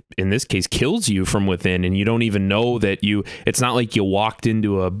in this case kills you from within, and you don't even know that it's not like you walked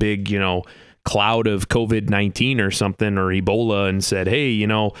into a big, cloud of COVID-19 or something, or Ebola, and said, hey,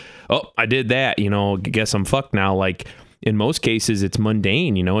 I did that, guess I'm fucked now. Like, in most cases it's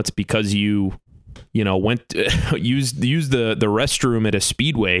mundane, it's because you went used the restroom at a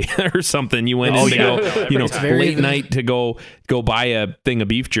speedway or something. You went in to go, late night to go buy a thing of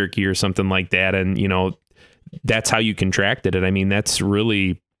beef jerky or something like that, and that's how you contracted it. I mean, that's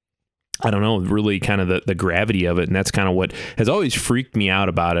really, I don't know, really kind of the gravity of it. And that's kind of what has always freaked me out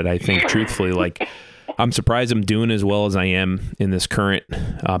about it. I think, truthfully, like, I'm surprised I'm doing as well as I am in this current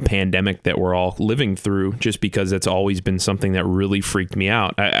pandemic that we're all living through, just because that's always been something that really freaked me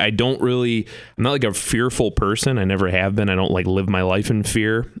out. I'm not like a fearful person. I never have been. I don't like live my life in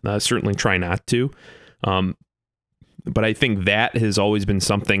fear. Certainly try not to. But I think that has always been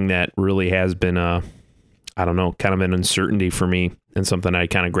something that really has been I don't know, kind of an uncertainty for me, and something I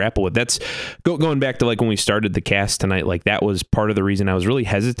kind of grapple with. That's going back to like when we started the cast tonight, like that was part of the reason I was really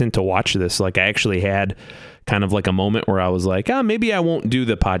hesitant to watch this. Like, I actually had kind of like a moment where I was like, maybe I won't do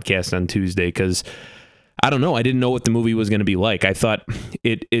the podcast on Tuesday, because I don't know, I didn't know what the movie was going to be like. I thought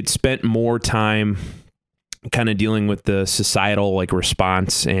it spent more time kind of dealing with the societal like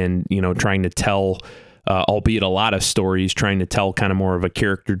response and, trying to tell albeit a lot of stories, trying to tell kind of more of a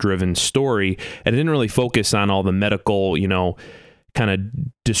character-driven story. And it didn't really focus on all the medical, kind of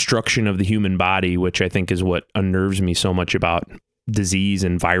destruction of the human body, which I think is what unnerves me so much about disease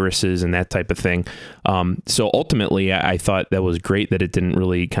and viruses and that type of thing. So ultimately, I thought that was great that it didn't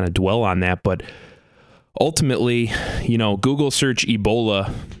really kind of dwell on that. But ultimately, Google search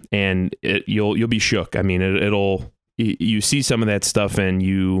Ebola and you'll be shook. I mean, you see some of that stuff and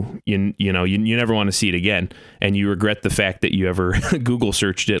you never want to see it again, and you regret the fact that you ever Google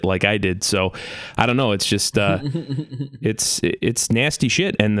searched it like I did. So I don't know. It's just it's nasty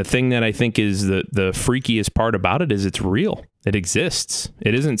shit. And the thing that I think is the freakiest part about it is it's real. It exists.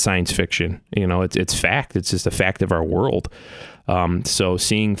 It isn't science fiction. It's fact. It's just a fact of our world. So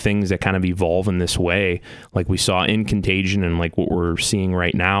seeing things that kind of evolve in this way, like we saw in Contagion and like what we're seeing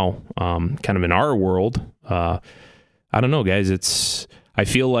right now, kind of in our world, I don't know, guys. I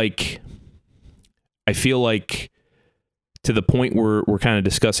feel like to the point we're kind of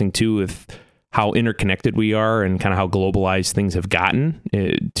discussing too, with how interconnected we are and kind of how globalized things have gotten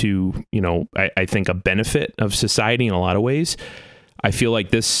to, I think a benefit of society in a lot of ways. I feel like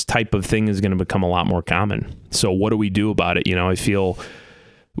this type of thing is going to become a lot more common. So what do we do about it? I feel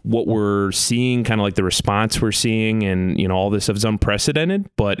what we're seeing, kind of like the response we're seeing and, all this stuff is unprecedented,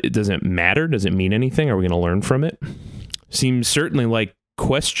 but it doesn't matter. Does it mean anything? Are we going to learn from it? Seems certainly like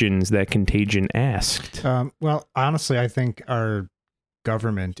questions that Contagion asked. Well, honestly, I think our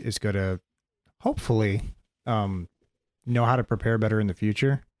government is going to hopefully know how to prepare better in the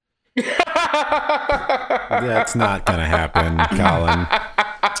future. That's not going to happen, Colin.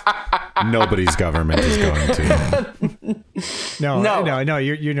 Nobody's government is going to. No.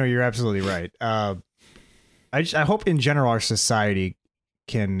 You're absolutely right. I hope in general our society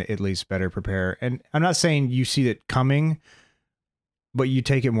can at least better prepare. And I'm not saying you see it coming, but you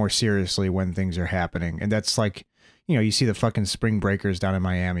take it more seriously when things are happening. And that's like, you see the fucking spring breakers down in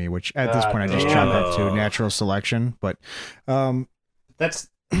Miami, which at this point I just chalk up to natural selection. But that's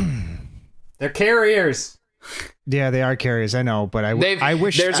they're carriers. Yeah, they are carriers. I know, but I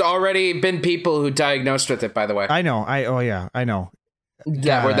wish there's already been people who diagnosed with it. By the way, I know. I know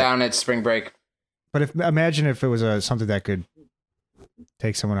that we're down at spring break. But imagine if it was something that could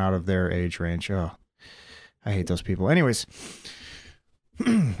take someone out of their age range. Oh, I hate those people. Anyways.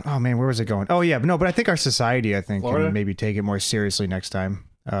 Oh man, where was it going? Oh yeah, but I think our society, can maybe take it more seriously next time.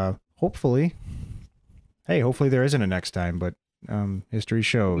 Hopefully. Hey, hopefully there isn't a next time, but history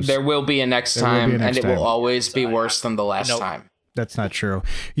shows there will be a next time, and it will always be worse than the last time. That's not true.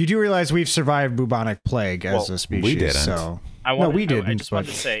 You do realize we've survived bubonic plague as a species. We didn't. So we didn't. I just wanted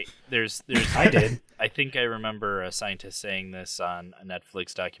to say, there's. I did. I think I remember a scientist saying this on a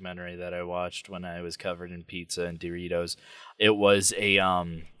Netflix documentary that I watched when I was covered in pizza and Doritos. It was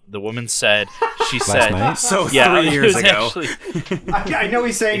the woman said, she said, night? So 3 years ago. Actually, I know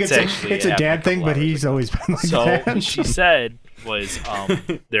he's saying it's a dad thing, but he's always been like that. So she said was,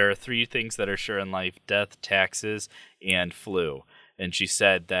 there are 3 things that are sure in life: death, taxes, and flu. And she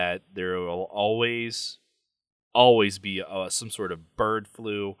said that there will always be some sort of bird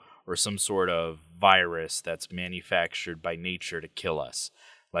flu or some sort of virus that's manufactured by nature to kill us.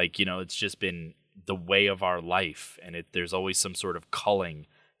 Like, it's just been the way of our life, and there's always some sort of culling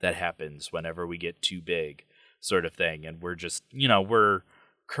that happens whenever we get too big, sort of thing. And we're just, we're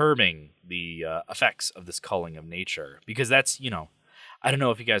curbing the effects of this culling of nature, because that's, I don't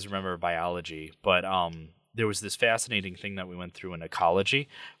know if you guys remember biology, but there was this fascinating thing that we went through in ecology,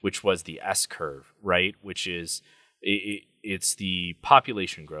 which was the S curve, right? Which is it's the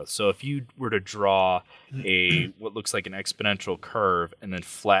population growth. So if you were to draw what looks like an exponential curve and then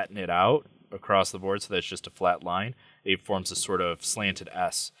flatten it out across the board so that's just a flat line, it forms a sort of slanted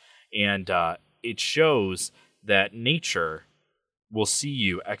S. And it shows that nature will see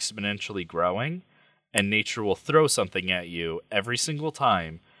you exponentially growing, and nature will throw something at you every single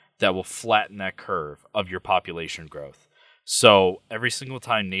time that will flatten that curve of your population growth. So every single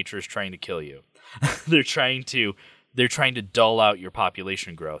time nature is trying to kill you, they're trying to dull out your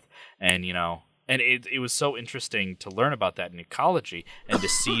population growth. And and it was so interesting to learn about that in ecology and to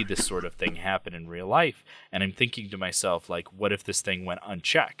see this sort of thing happen in real life. And I'm thinking to myself, like, what if this thing went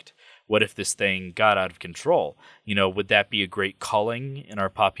unchecked? What if this thing got out of control? Would that be a great culling in our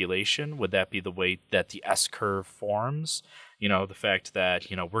population? Would that be the way that the S curve forms? The fact that,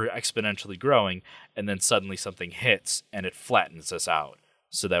 we're exponentially growing, and then suddenly something hits and it flattens us out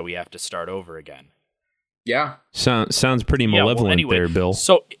so that we have to start over again. Yeah. Sounds pretty malevolent there, Bill.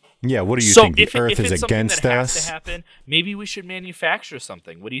 So yeah, what do you think? The Earth is against us? Has to happen, maybe we should manufacture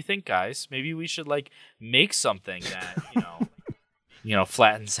something. What do you think, guys? Maybe we should make something that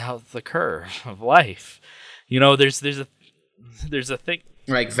flattens out the curve of life. There's a thing.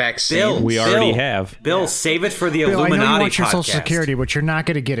 Like vaccine. We already have. Bill, save it for the Bill, Illuminati I know you want your podcast. Social Security, but you're not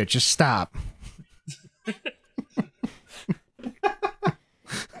going to get it. Just stop.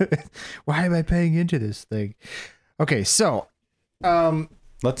 Why am I paying into this thing? Okay, so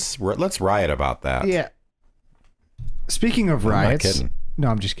let's riot about that. Yeah. Speaking of riots, I'm not kidding. No,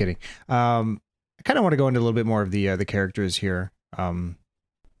 I'm just kidding. I kind of want to go into a little bit more of the characters here.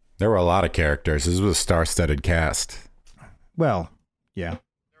 There were a lot of characters. This was a star-studded cast. Well, yeah.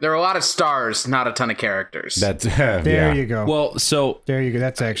 There are a lot of stars, not a ton of characters. That's there you go. Well, so there you go.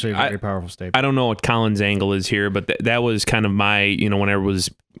 That's actually a very powerful statement. I don't know what Colin's angle is here, but that was kind of my, when I was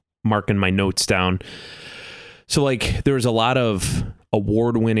marking my notes down. So like there was a lot of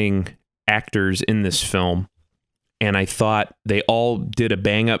award-winning actors in this film, and I thought they all did a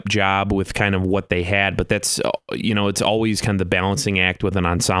bang-up job with kind of what they had, but that's, it's always kind of the balancing act with an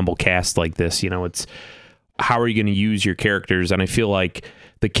ensemble cast like this. It's how are you going to use your characters? And I feel like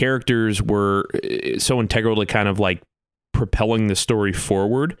the characters were so integral to kind of like propelling the story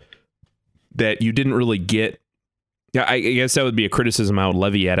forward that you didn't really get. Yeah, I guess that would be a criticism I would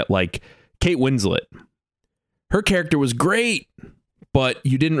levy at it. Like Kate Winslet, her character was great, but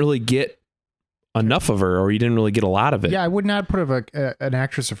you didn't really get enough of her, or you didn't really get a lot of it. Yeah, I would not put an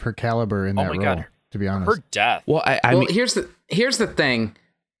actress of her caliber in that role. God. To be honest, her death. Well, I mean, here's the thing.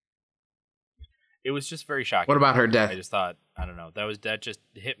 It was just very shocking. What about her death? I just thought, I don't know, that just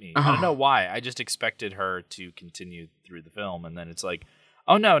hit me. I don't know why. I just expected her to continue through the film, and then it's like,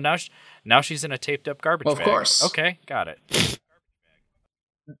 oh no, now she's in a taped up garbage bag. Of course. Okay, got it.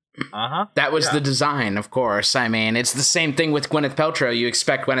 That was the design, of course. I mean, it's the same thing with Gwyneth Paltrow. You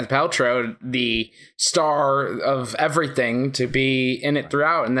expect Gwyneth Paltrow, the star of everything, to be in it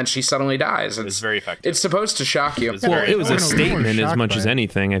throughout, and then she suddenly dies. It was very effective. It's supposed to shock you. It was a statement as much as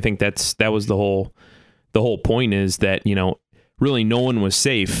anything. I think that was the whole point, is that, really no one was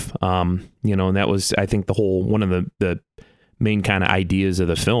safe. And that was, I think, one of the main kind of ideas of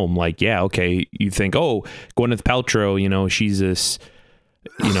the film. Like, yeah, okay, you think, oh, Gwyneth Paltrow, she's this,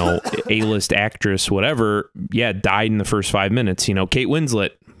 A-list actress, whatever, died in the first 5 minutes. Kate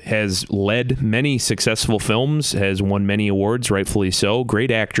Winslet has led many successful films, has won many awards, rightfully so. Great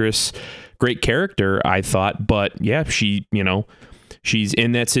actress, great character, I thought. But yeah, she, she's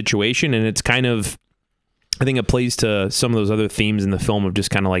in that situation, and it's kind of, I think it plays to some of those other themes in the film of just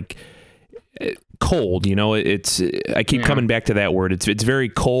kind of like cold, it's, I keep coming back to that word. It's very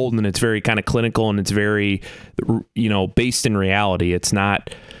cold, and it's very kind of clinical, and it's very, based in reality. It's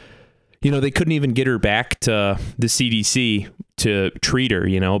not, they couldn't even get her back to the CDC to treat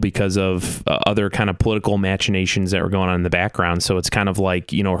her, because of other kind of political machinations that were going on in the background. So it's kind of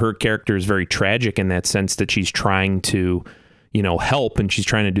like, her character is very tragic in that sense, that she's trying to, help, and she's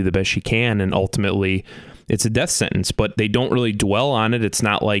trying to do the best she can. And ultimately it's a death sentence, but they don't really dwell on it. It's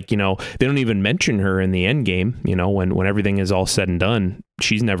not like, they don't even mention her in the end game, when everything is all said and done,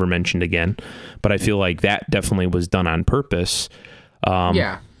 she's never mentioned again. But I feel like that definitely was done on purpose.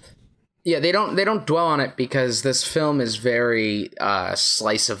 Yeah, they don't dwell on it because this film is very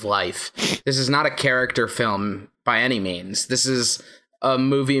slice of life. This is not a character film by any means. This is a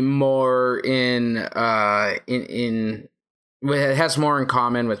movie more it has more in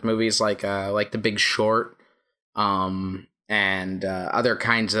common with movies like The Big Short, and other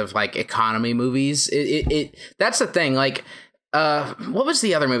kinds of like economy movies. That's the thing. Like, what was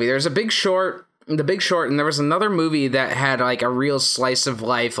the other movie? There's The Big Short, and there was another movie that had like a real slice of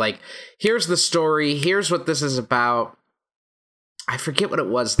life. Like, here's the story. Here's what this is about. I forget what it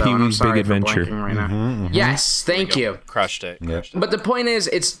was though. Pee-wee's I'm sorry Big Adventure. For blanking right now. Mm-hmm. Yes, thank you. Crushed it. Yep. But the point is,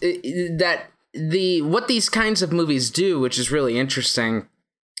 that what these kinds of movies do, which is really interesting,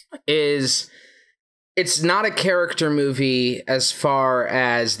 is it's not a character movie as far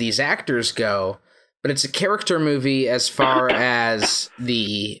as these actors go, but it's a character movie as far as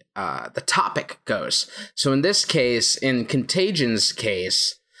the topic goes. So in this case, in Contagion's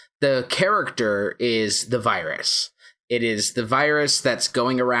case, the character is the virus. It is the virus that's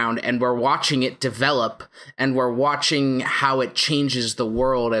going around, and we're watching it develop, and we're watching how it changes the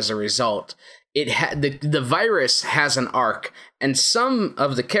world as a result. The virus has an arc, and some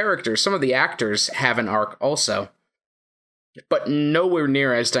of the actors have an arc also, but nowhere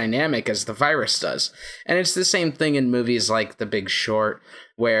near as dynamic as the virus does. And it's the same thing in movies like The Big Short,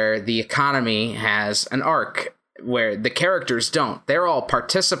 where the economy has an arc, where the characters don't. They're all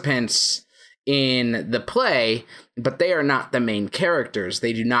participants in the play, but they are not the main characters.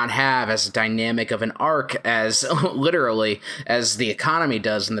 They do not have as dynamic of an arc as literally as the economy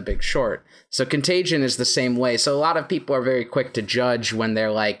does in The Big Short. So Contagion is the same way. So a lot of people are very quick to judge when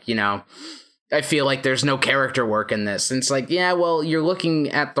they're like, I feel like there's no character work in this. And it's like, yeah, well, you're looking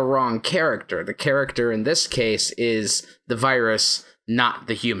at the wrong character. The character in this case is the virus, not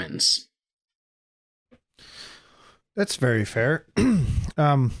the humans. That's very fair.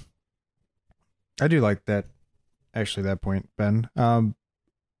 I do like that, actually, that point, Ben.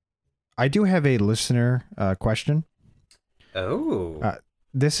 I do have a listener question. Oh.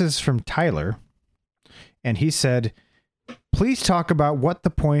 This is from Tyler, and he said, please talk about what the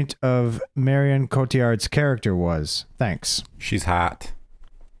point of Marion Cotillard's character was. Thanks. She's hot.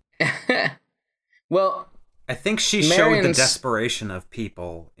 Well, I think she showed the desperation of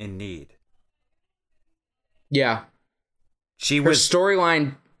people in need. Yeah. Her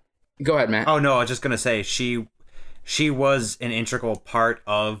storyline... Go ahead, Matt. Oh, no, I was just going to say, she she was an integral part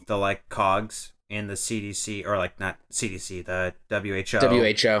of the like cogs in the CDC, or like not CDC, the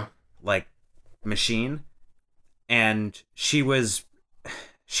WHO like machine, and she was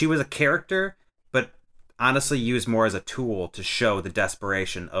a character, but honestly used more as a tool to show the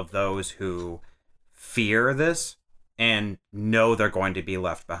desperation of those who fear this and know they're going to be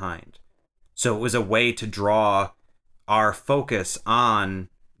left behind. So it was a way to draw our focus on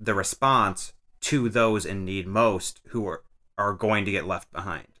the response to those in need most who are going to get left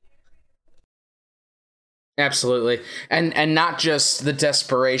behind. Absolutely. And not just the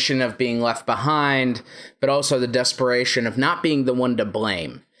desperation of being left behind, but also the desperation of not being the one to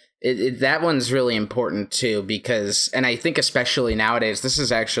blame. That one's really important too, because, and I think especially nowadays, this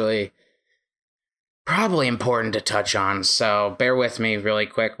is actually probably important to touch on. So bear with me really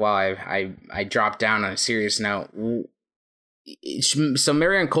quick while I drop down on a serious note. So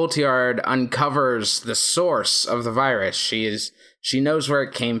Marion Cotillard uncovers the source of the virus. She knows where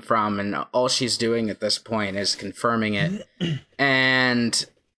it came from, and all she's doing at this point is confirming it. And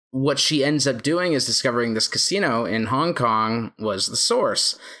what she ends up doing is discovering this casino in Hong Kong was the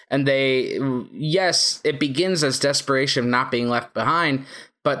source. And it begins as desperation of not being left behind,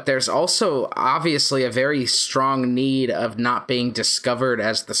 but there's also obviously a very strong need of not being discovered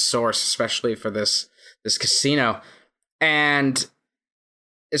as the source, especially for this casino. And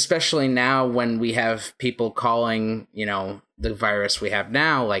especially now when we have people calling, the virus we have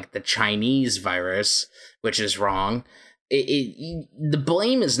now, like the Chinese virus, which is wrong. The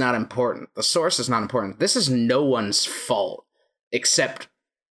blame is not important. The source is not important. This is no one's fault except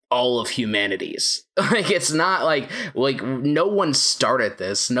all of humanity's. Like, it's not like no one started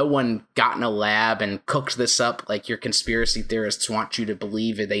this. No one got in a lab and cooked this up like your conspiracy theorists want you to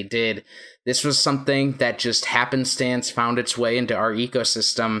believe they did. This was something that just happenstance found its way into our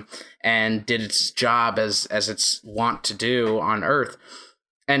ecosystem and did its job as it's wont to do on Earth.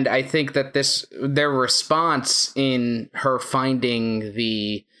 And I think that their response in her finding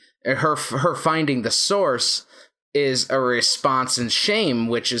the source is a response in shame,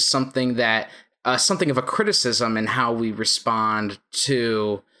 which is something that something of a criticism in how we respond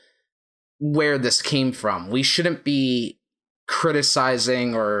to where this came from. We shouldn't be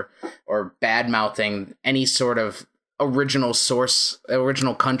criticizing or bad-mouthing any sort of original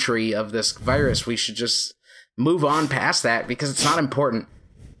country of this virus. We should just move on past that because it's not important.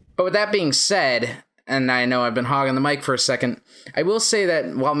 But with that being said, and I know I've been hogging the mic for a second, I will say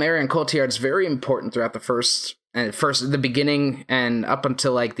that while Marion Cotillard's very important throughout the beginning and up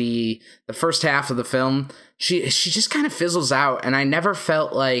until like the first half of the film, she just kind of fizzles out, and I never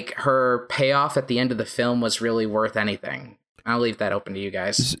felt like her payoff at the end of the film was really worth anything. I'll leave that open to you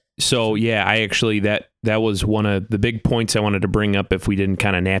guys. So yeah, I actually that was one of the big points I wanted to bring up if we didn't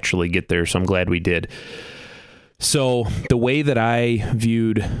kind of naturally get there, so I'm glad we did. So the way that I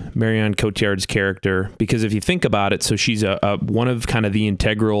viewed Marion Cotillard's character, because if you think about it, so she's a one of kind of the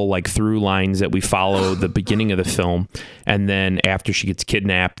integral like through lines that we follow the beginning of the film, and then after she gets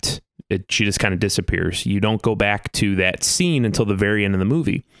kidnapped, she just kind of disappears. You don't go back to that scene until the very end of the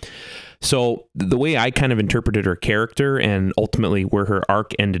movie. So the way I kind of interpreted her character and ultimately where her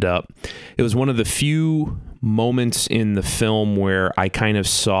arc ended up, it was one of the few moments in the film where I kind of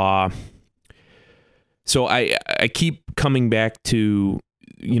saw... So I keep coming back to,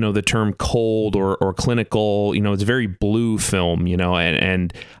 the term cold or clinical, it's a very blue film,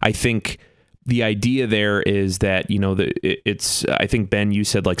 and I think the idea there is that, it's, I think, Ben, you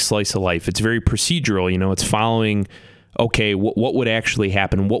said like slice of life. It's very procedural, it's following, okay, what would actually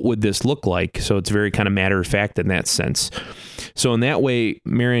happen? What would this look like? So it's very kind of matter of fact in that sense. So in that way,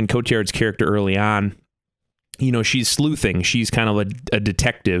 Marion Cotillard's character early on, she's sleuthing. She's kind of a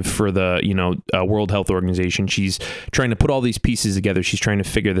detective for the, World Health Organization. She's trying to put all these pieces together. She's trying to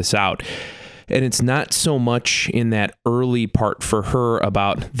figure this out. And it's not so much in that early part for her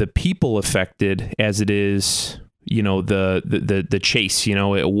about the people affected as it is, the chase,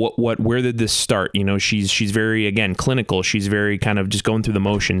 where did this start? She's very, again, clinical. She's very kind of just going through the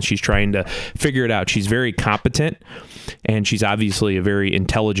motions. She's trying to figure it out. She's very competent, and she's obviously a very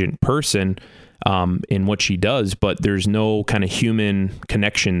intelligent person in what she does, but there's no kind of human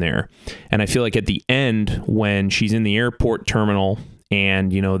connection there. And I feel like at the end, when she's in the airport terminal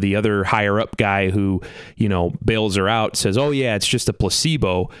and, the other higher up guy who, bails her out says, oh yeah, it's just a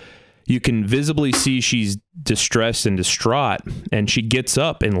placebo. You can visibly see she's distressed and distraught, and she gets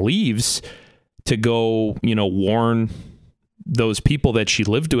up and leaves to go, warn those people that she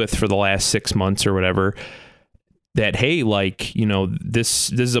lived with for the last 6 months or whatever that, hey, like, you know,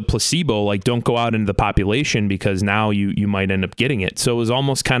 this is a placebo, like, don't go out into the population because now you might end up getting it. So it was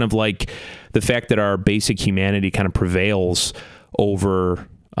almost kind of like the fact that our basic humanity kind of prevails over,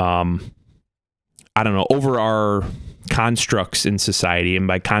 over our constructs in society. And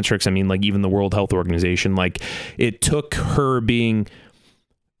by constructs, I mean, like, even the World Health Organization. Like, it took her being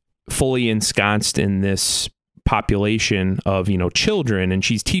fully ensconced in this population of, you know, children, and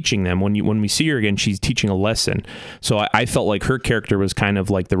she's teaching them. When we see her again, she's teaching a lesson. So I felt like her character was kind of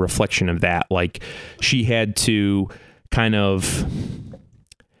like the reflection of that. Like, she had to kind of,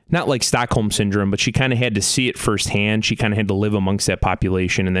 not like Stockholm syndrome, but she kind of had to see it firsthand. She kind of had to live amongst that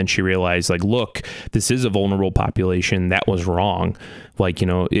population. And then she realized, like, look, this is a vulnerable population. That was wrong. Like, you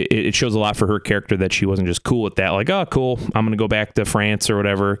know, it shows a lot for her character that she wasn't just cool with that. Like, oh, cool, I'm going to go back to France or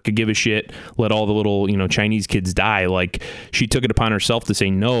whatever. Could give a shit. Let all the little, you know, Chinese kids die. Like, she took it upon herself to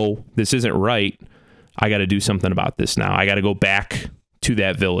say, no, this isn't right. I got to do something about this now. I got to go back to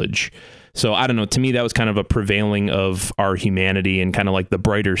that village. So I don't know. To me, that was kind of a prevailing of our humanity and kind of like the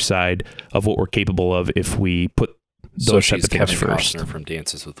brighter side of what we're capable of if we put those type of things first. Costner from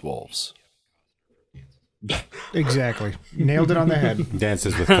Dances with Wolves. Exactly. Nailed it on the head.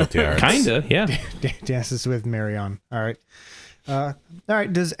 Dances with Cotillard. Kinda, yeah. Dances with Marion. All right. All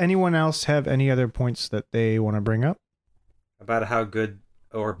right. Does anyone else have any other points that they want to bring up? About how good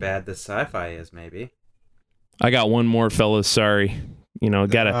or bad the sci-fi is, maybe. I got one more, fellas. Sorry. You know,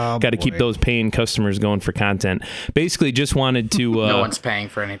 gotta keep those paying customers going for content. Basically, just wanted to. No one's paying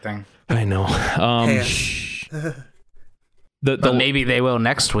for anything. I know. But maybe they will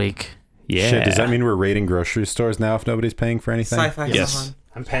next week. Yeah. Shit, does that mean we're raiding grocery stores now if nobody's paying for anything? Sci-fi. Yes.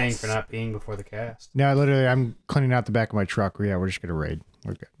 I'm paying for not being before the cast. No, literally, I'm cleaning out the back of my truck. Yeah, we're just gonna raid.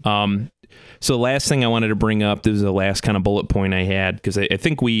 We're good. So last thing I wanted to bring up, this is the last kind of bullet point I had, because I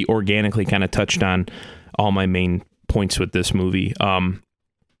think we organically kind of touched on all my main points with this movie. And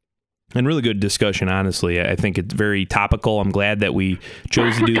really good discussion, honestly. I think it's very topical. I'm glad that we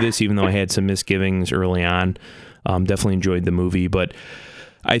chose to do this, even though I had some misgivings early on. Definitely enjoyed the movie. But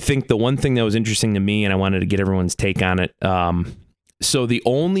I think the one thing that was interesting to me, and I wanted to get everyone's take on it. So the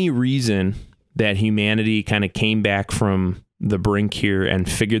only reason that humanity kind of came back from the brink here and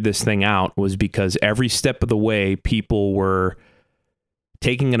figured this thing out was because every step of the way, people were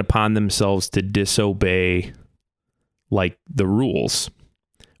taking it upon themselves to disobey like the rules,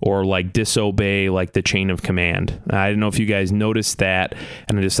 or like disobey like the chain of command. I don't know if you guys noticed that,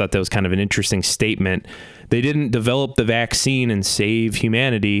 and I just thought that was kind of an interesting statement. They didn't develop the vaccine and save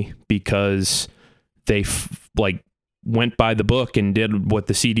humanity because they went by the book and did what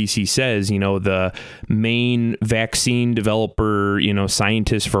the CDC says. You know, the main vaccine developer, you know,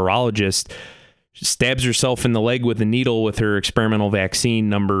 scientist, virologist, stabs herself in the leg with a needle with her experimental vaccine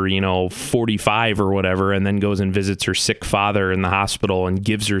number, 45 or whatever, and then goes and visits her sick father in the hospital and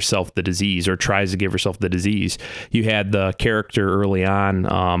gives herself the disease, or tries to give herself the disease. You had the character early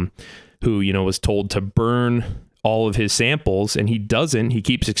on who, was told to burn all of his samples, and he doesn't. He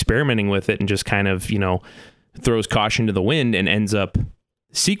keeps experimenting with it and just kind of, throws caution to the wind and ends up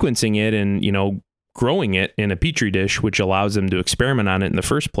sequencing it and, growing it in a petri dish, which allows them to experiment on it in the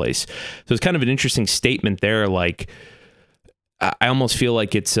first place. So it's kind of an interesting statement there. Like, I almost feel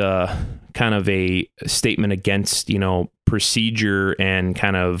like it's kind of a statement against, procedure and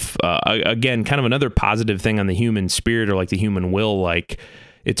kind of, again, kind of another positive thing on the human spirit, or like the human will. Like,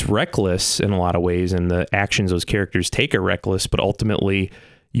 it's reckless in a lot of ways, and the actions those characters take are reckless, but ultimately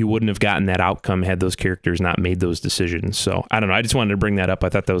you wouldn't have gotten that outcome had those characters not made those decisions. So I don't know. I just wanted to bring that up. I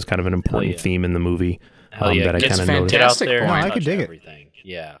thought that was kind of an important theme in the movie that I kind of noticed. Get out there and I could dig everything.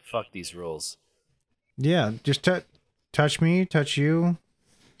 Yeah, fuck these rules. Yeah, just touch me, touch you.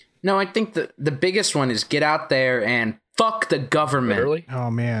 No, I think the biggest one is get out there and fuck the government. Literally? Oh,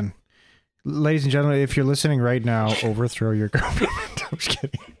 man. Ladies and gentlemen, if you're listening right now, overthrow your government. I'm just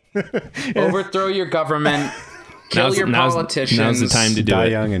kidding. Overthrow your government. Kill your politicians. Now's the time to die do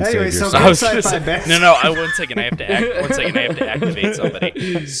it. young and Anyway, save so yourself. No. One second. I have to activate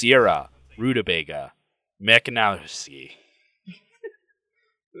somebody. Sierra, Rutabaga, Mechanowski.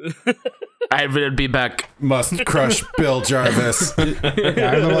 I will be back. Must crush Bill Jarvis.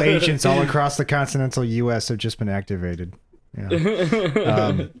 Yeah, our little agents all across the continental U.S. have just been activated. What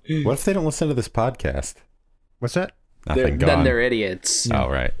if they don't listen to this podcast? What's that? Nothing. Then they're idiots. Oh,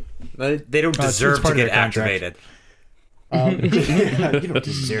 right. They don't deserve to get activated. You don't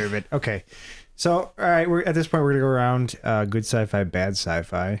deserve it. Okay. So, all right, we're at this point, we're going to go around good sci-fi, bad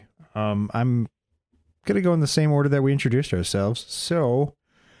sci-fi. I'm going to go in the same order that we introduced ourselves. So,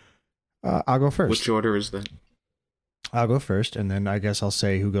 I'll go first. Which order is that? I'll go first, and then I guess I'll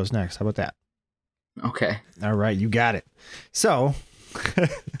say who goes next. How about that? Okay. All right, you got it. So,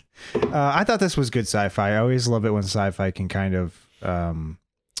 I thought this was good sci-fi. I always love it when sci-fi can kind of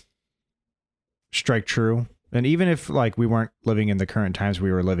strike true. And even if like we weren't living in the current times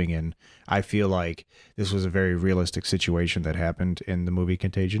we were living in, I feel like this was a very realistic situation that happened in the movie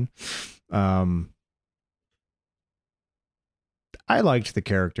Contagion. I liked the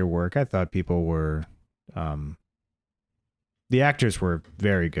character work. I thought people were, the actors were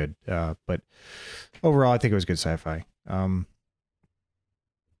very good. But overall, I think it was good sci-fi.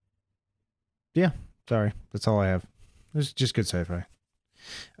 Yeah, sorry. That's all I have. It was just good sci-fi.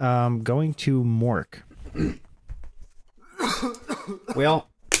 Going to Mork. Well,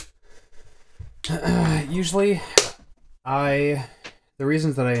 usually the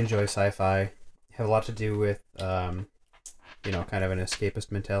reasons that I enjoy sci-fi have a lot to do with, kind of an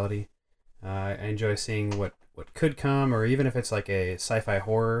escapist mentality. I enjoy seeing what could come, or even if it's like a sci-fi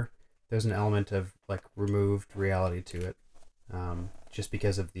horror, there's an element of like removed reality to it, just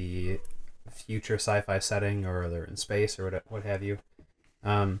because of the future sci-fi setting, or they're in space or what have you.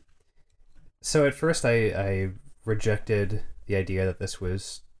 So at first I rejected the idea that this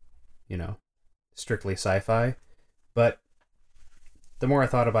was, strictly sci-fi, but the more I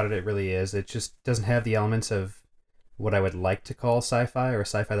thought about it, it really is. It just doesn't have the elements of what I would like to call sci-fi, or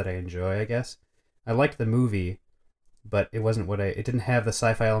sci-fi that I enjoy, I guess. I liked the movie, but it wasn't it didn't have the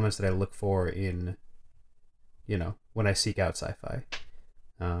sci-fi elements that I look for in, when I seek out sci-fi.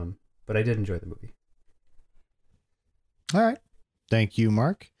 But I did enjoy the movie. All right. Thank you,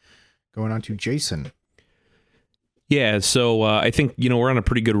 Mark. Going on to Jason. Yeah, so I think, we're on a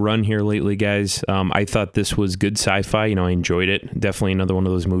pretty good run here lately, guys. I thought this was good sci-fi. I enjoyed it. Definitely another one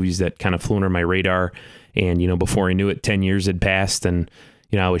of those movies that kind of flew under my radar. And, before I knew it, 10 years had passed. And,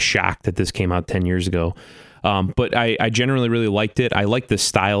 I was shocked that this came out 10 years ago. But I generally really liked it. I liked the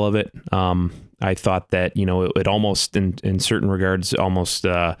style of it. I thought that, it almost, in certain regards, almost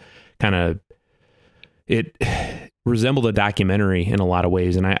kind of, it resembled a documentary in a lot of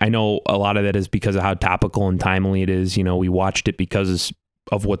ways. And I know a lot of that is because of how topical and timely it is. We watched it because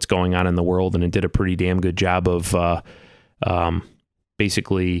of what's going on in the world, and it did a pretty damn good job of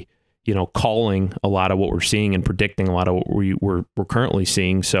basically, calling a lot of what we're seeing and predicting a lot of what we're currently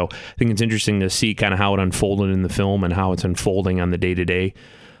seeing. So I think it's interesting to see kind of how it unfolded in the film and how it's unfolding on the day-to-day.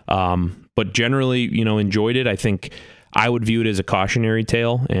 But generally, enjoyed it. I think I would view it as a cautionary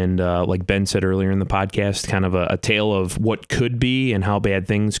tale. And like Ben said earlier in the podcast, kind of a tale of what could be and how bad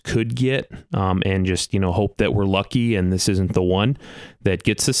things could get. And just, hope that we're lucky and this isn't the one that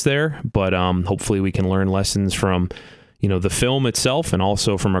gets us there. But hopefully we can learn lessons from, the film itself and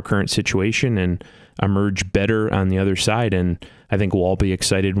also from our current situation and emerge better on the other side. And I think we'll all be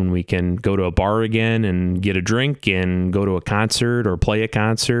excited when we can go to a bar again and get a drink and go to a concert or play a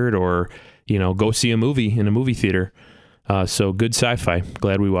concert or, go see a movie in a movie theater. So good sci-fi.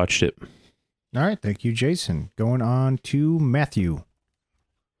 Glad we watched it. All right. Thank you, Jason. Going on to Matthew.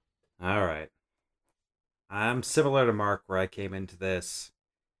 All right. I'm similar to Mark, where I came into this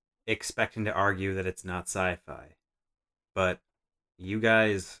expecting to argue that it's not sci-fi. But you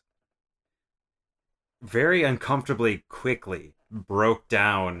guys very uncomfortably quickly broke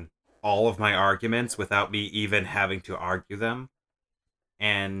down all of my arguments without me even having to argue them,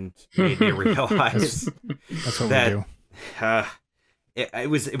 and made me realize that's what we do. It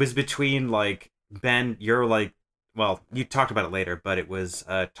was between like, Ben, you're like, well, you talked about it later, but it was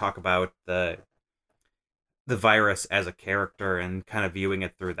talk about the virus as a character and kind of viewing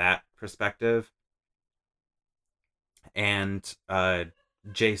it through that perspective. And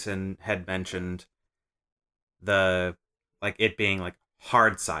Jason had mentioned it being like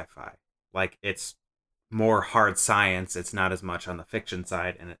hard sci-fi, like it's more hard science. It's not as much on the fiction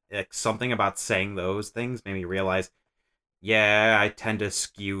side, and something about saying those things made me realize, yeah, I tend to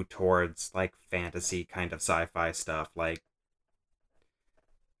skew towards like fantasy kind of sci-fi stuff, like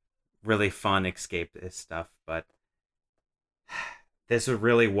really fun escapist stuff. But this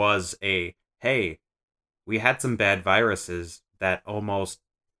really was hey, we had some bad viruses that almost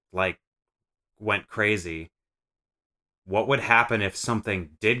like went crazy. What would happen if something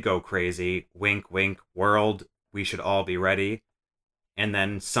did go crazy? Wink, wink, world, we should all be ready. And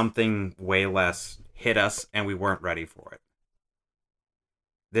then something way less hit us and we weren't ready for it.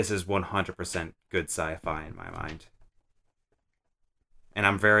 This is 100% good sci-fi in my mind. And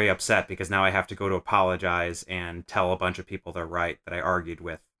I'm very upset because now I have to go to apologize and tell a bunch of people they're right that I argued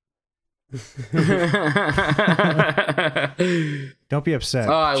with. Don't be upset.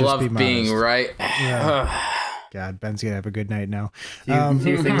 Oh, I Just love being right. Yeah. God, Ben's gonna have a good night now. It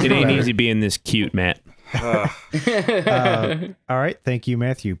ain't easy being this cute, Matt. All right, thank you,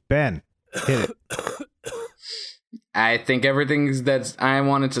 Matthew. Ben. Hit it. I think everything that I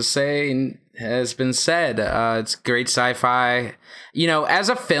wanted to say has been said. It's great sci-fi. You know, as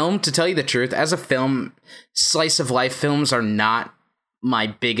a film, to tell you the truth, as a film, slice of life films are not my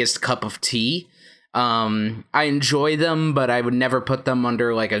biggest cup of tea. I enjoy them, but I would never put them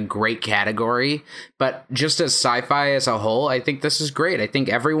under like a great category. But just as sci-fi as a whole, I think this is great. I think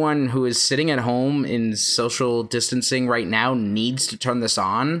everyone who is sitting at home in social distancing right now needs to turn this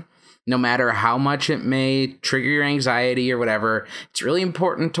on. No matter how much it may trigger your anxiety or whatever, it's really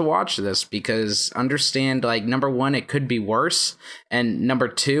important to watch this because understand, like, number one, it could be worse. And number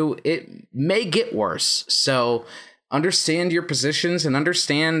two, it may get worse. So understand your positions and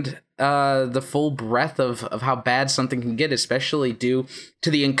understand the full breadth of how bad something can get, especially due to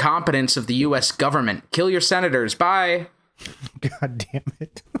the incompetence of the U.S. government. Kill your senators. Bye. God damn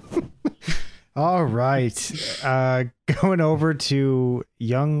it. All right. Going over to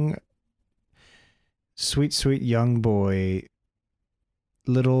sweet young boy,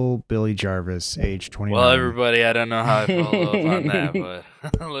 little Billy Jarvis, age 29. Well, everybody, I don't know how I follow up on that,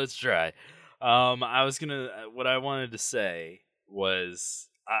 but let's try. What I wanted to say was,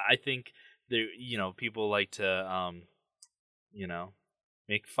 I think there, people like to,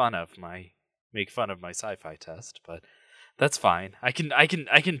 make fun of my sci-fi test, but that's fine. I can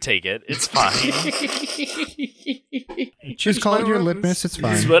take it. It's fine. Just call it your litmus. It's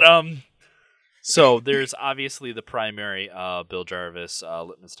fine. But so there's obviously the primary Bill Jarvis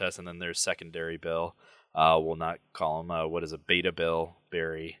litmus test, and then there's secondary Bill. We'll not call him Beta Bill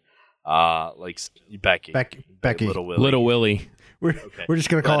Barry, like Becky, Little Willie. We're just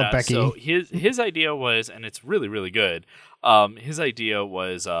gonna call it Becky. So his idea was, and it's really really good. His idea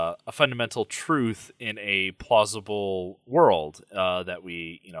was a fundamental truth in a plausible world that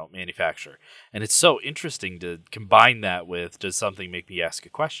we manufacture, and it's so interesting to combine that with, does something make me ask a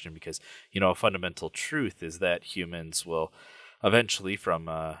question? Because a fundamental truth is that humans will eventually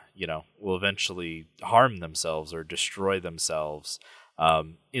harm themselves or destroy themselves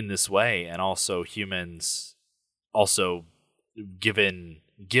in this way, and also humans also given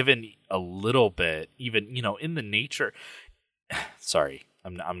a little bit, even in the nature. Sorry,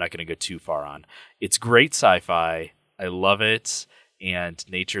 I'm not going to go too far on. It's great sci-fi. I love it, and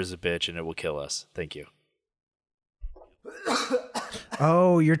nature's a bitch, and it will kill us. Thank you.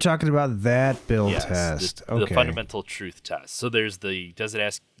 Oh, you're talking about that Bill test. The fundamental truth test. So there's the does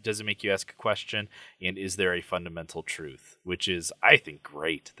it make you ask a question, and is there a fundamental truth, which is, I think,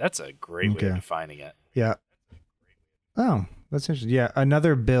 great. That's a great way of defining it. Yeah. Oh, that's interesting. Yeah,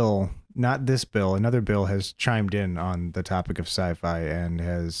 another Bill, not this Bill, another Bill has chimed in on the topic of sci-fi and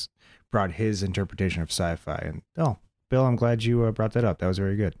has brought his interpretation of sci-fi. And Bill, I'm glad you brought that up. That was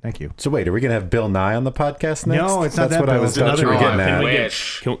very good. Thank you. So wait, are we gonna have Bill Nye on the podcast next? No, it's not That's what Bill. I was thought you were getting at.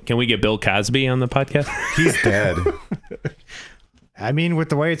 Can we get Bill Cosby on the podcast? He's dead. I mean, with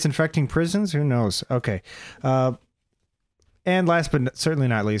the way it's infecting prisons, who knows? Okay. And last but certainly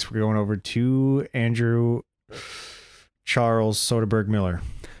not least, we're going over to Andrew Charles Soderbergh Miller.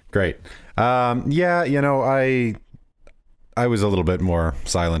 Great. I was a little bit more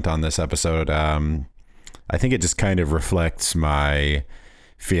silent on this episode. I think it just kind of reflects my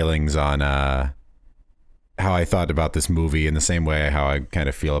feelings on how I thought about this movie in the same way how I kind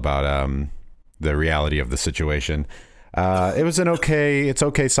of feel about the reality of the situation. It's okay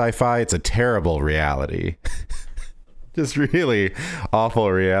sci-fi. It's a terrible reality. Just really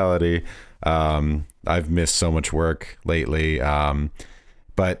awful reality. I've missed so much work lately.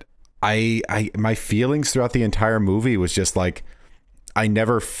 But my feelings throughout the entire movie was just like, I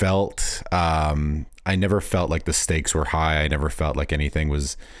never felt like the stakes were high. I never felt like anything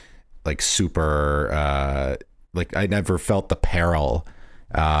was like super, like I never felt the peril.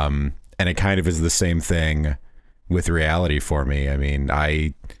 And it kind of is the same thing with reality for me. I mean,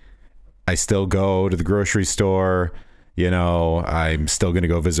 I still go to the grocery store, I'm still going to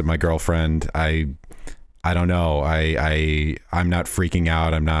go visit my girlfriend. I don't know. I'm not freaking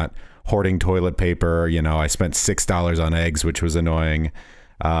out. I'm not hoarding toilet paper. I spent $6 on eggs, which was annoying.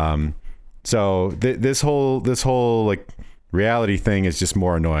 So this whole like reality thing is just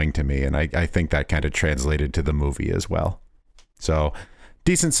more annoying to me. And I think that kind of translated to the movie as well. So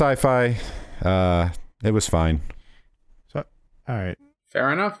decent sci-fi. It was fine. So, all right.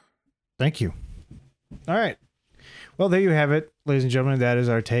 Fair enough. Thank you. All right. Well, there you have it, ladies and gentlemen. That is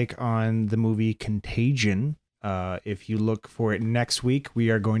our take on the movie Contagion. If you look for it next week,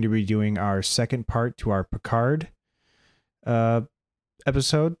 we are going to be doing our second part to our Picard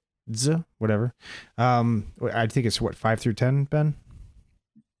episode. Whatever. I think it's 5 through 10, Ben?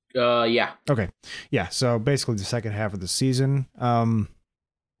 Yeah. Okay. Yeah. So basically the second half of the season.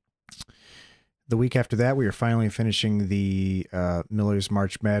 the week after that, we are finally finishing the Miller's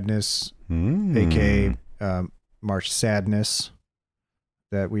March Madness, aka March Sadness,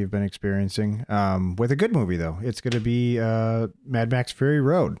 that we've been experiencing. With a good movie though, it's going to be Mad Max Fury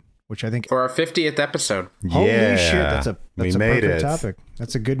Road, which I think for our 50th episode. Holy shit, that's a perfect topic.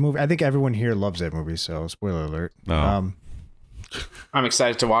 That's a good movie. I think everyone here loves that movie. So spoiler alert. Oh. I'm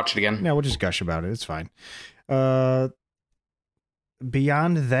excited to watch it again. Yeah, we'll just gush about it. It's fine.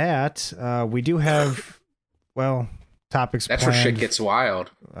 Beyond that, we do have, topics. That's planned. where shit gets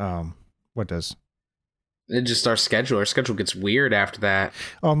wild. What does? It's just our schedule. Our schedule gets weird after that.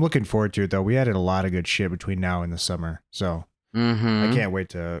 Oh, I'm looking forward to it though. We added a lot of good shit between now and the summer, so I can't wait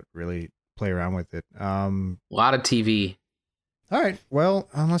to really play around with it. A lot of TV. All right. Well,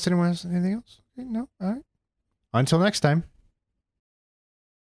 unless anyone has anything else, no. All right. Until next time.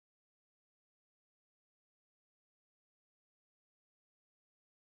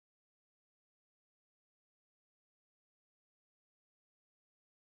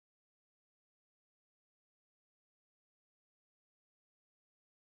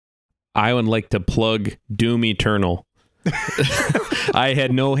 I would like to plug Doom Eternal. I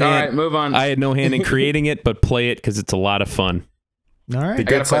had no hand. All right, move on. I had no hand in creating it, but play it because it's a lot of fun. All right. I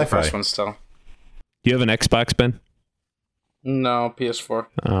gotta play the first one still. Do you have an Xbox, Ben? No, PS4.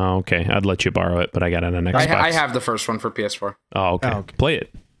 Oh, okay. I'd let you borrow it, but I got it on Xbox. I have the first one for PS4. Oh, okay. Play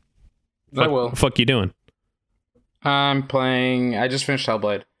it. I will. Fuck you doing? I'm playing. I just finished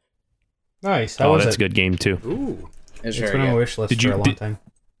Hellblade. Nice. That's a good game too. Ooh, it's been on my wish list for a long time.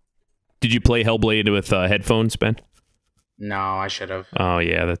 Did you play Hellblade with headphones, Ben? No, I should have. Oh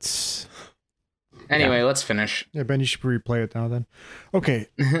yeah, that's. Anyway, let's finish. Yeah, Ben, you should replay it now then. Okay.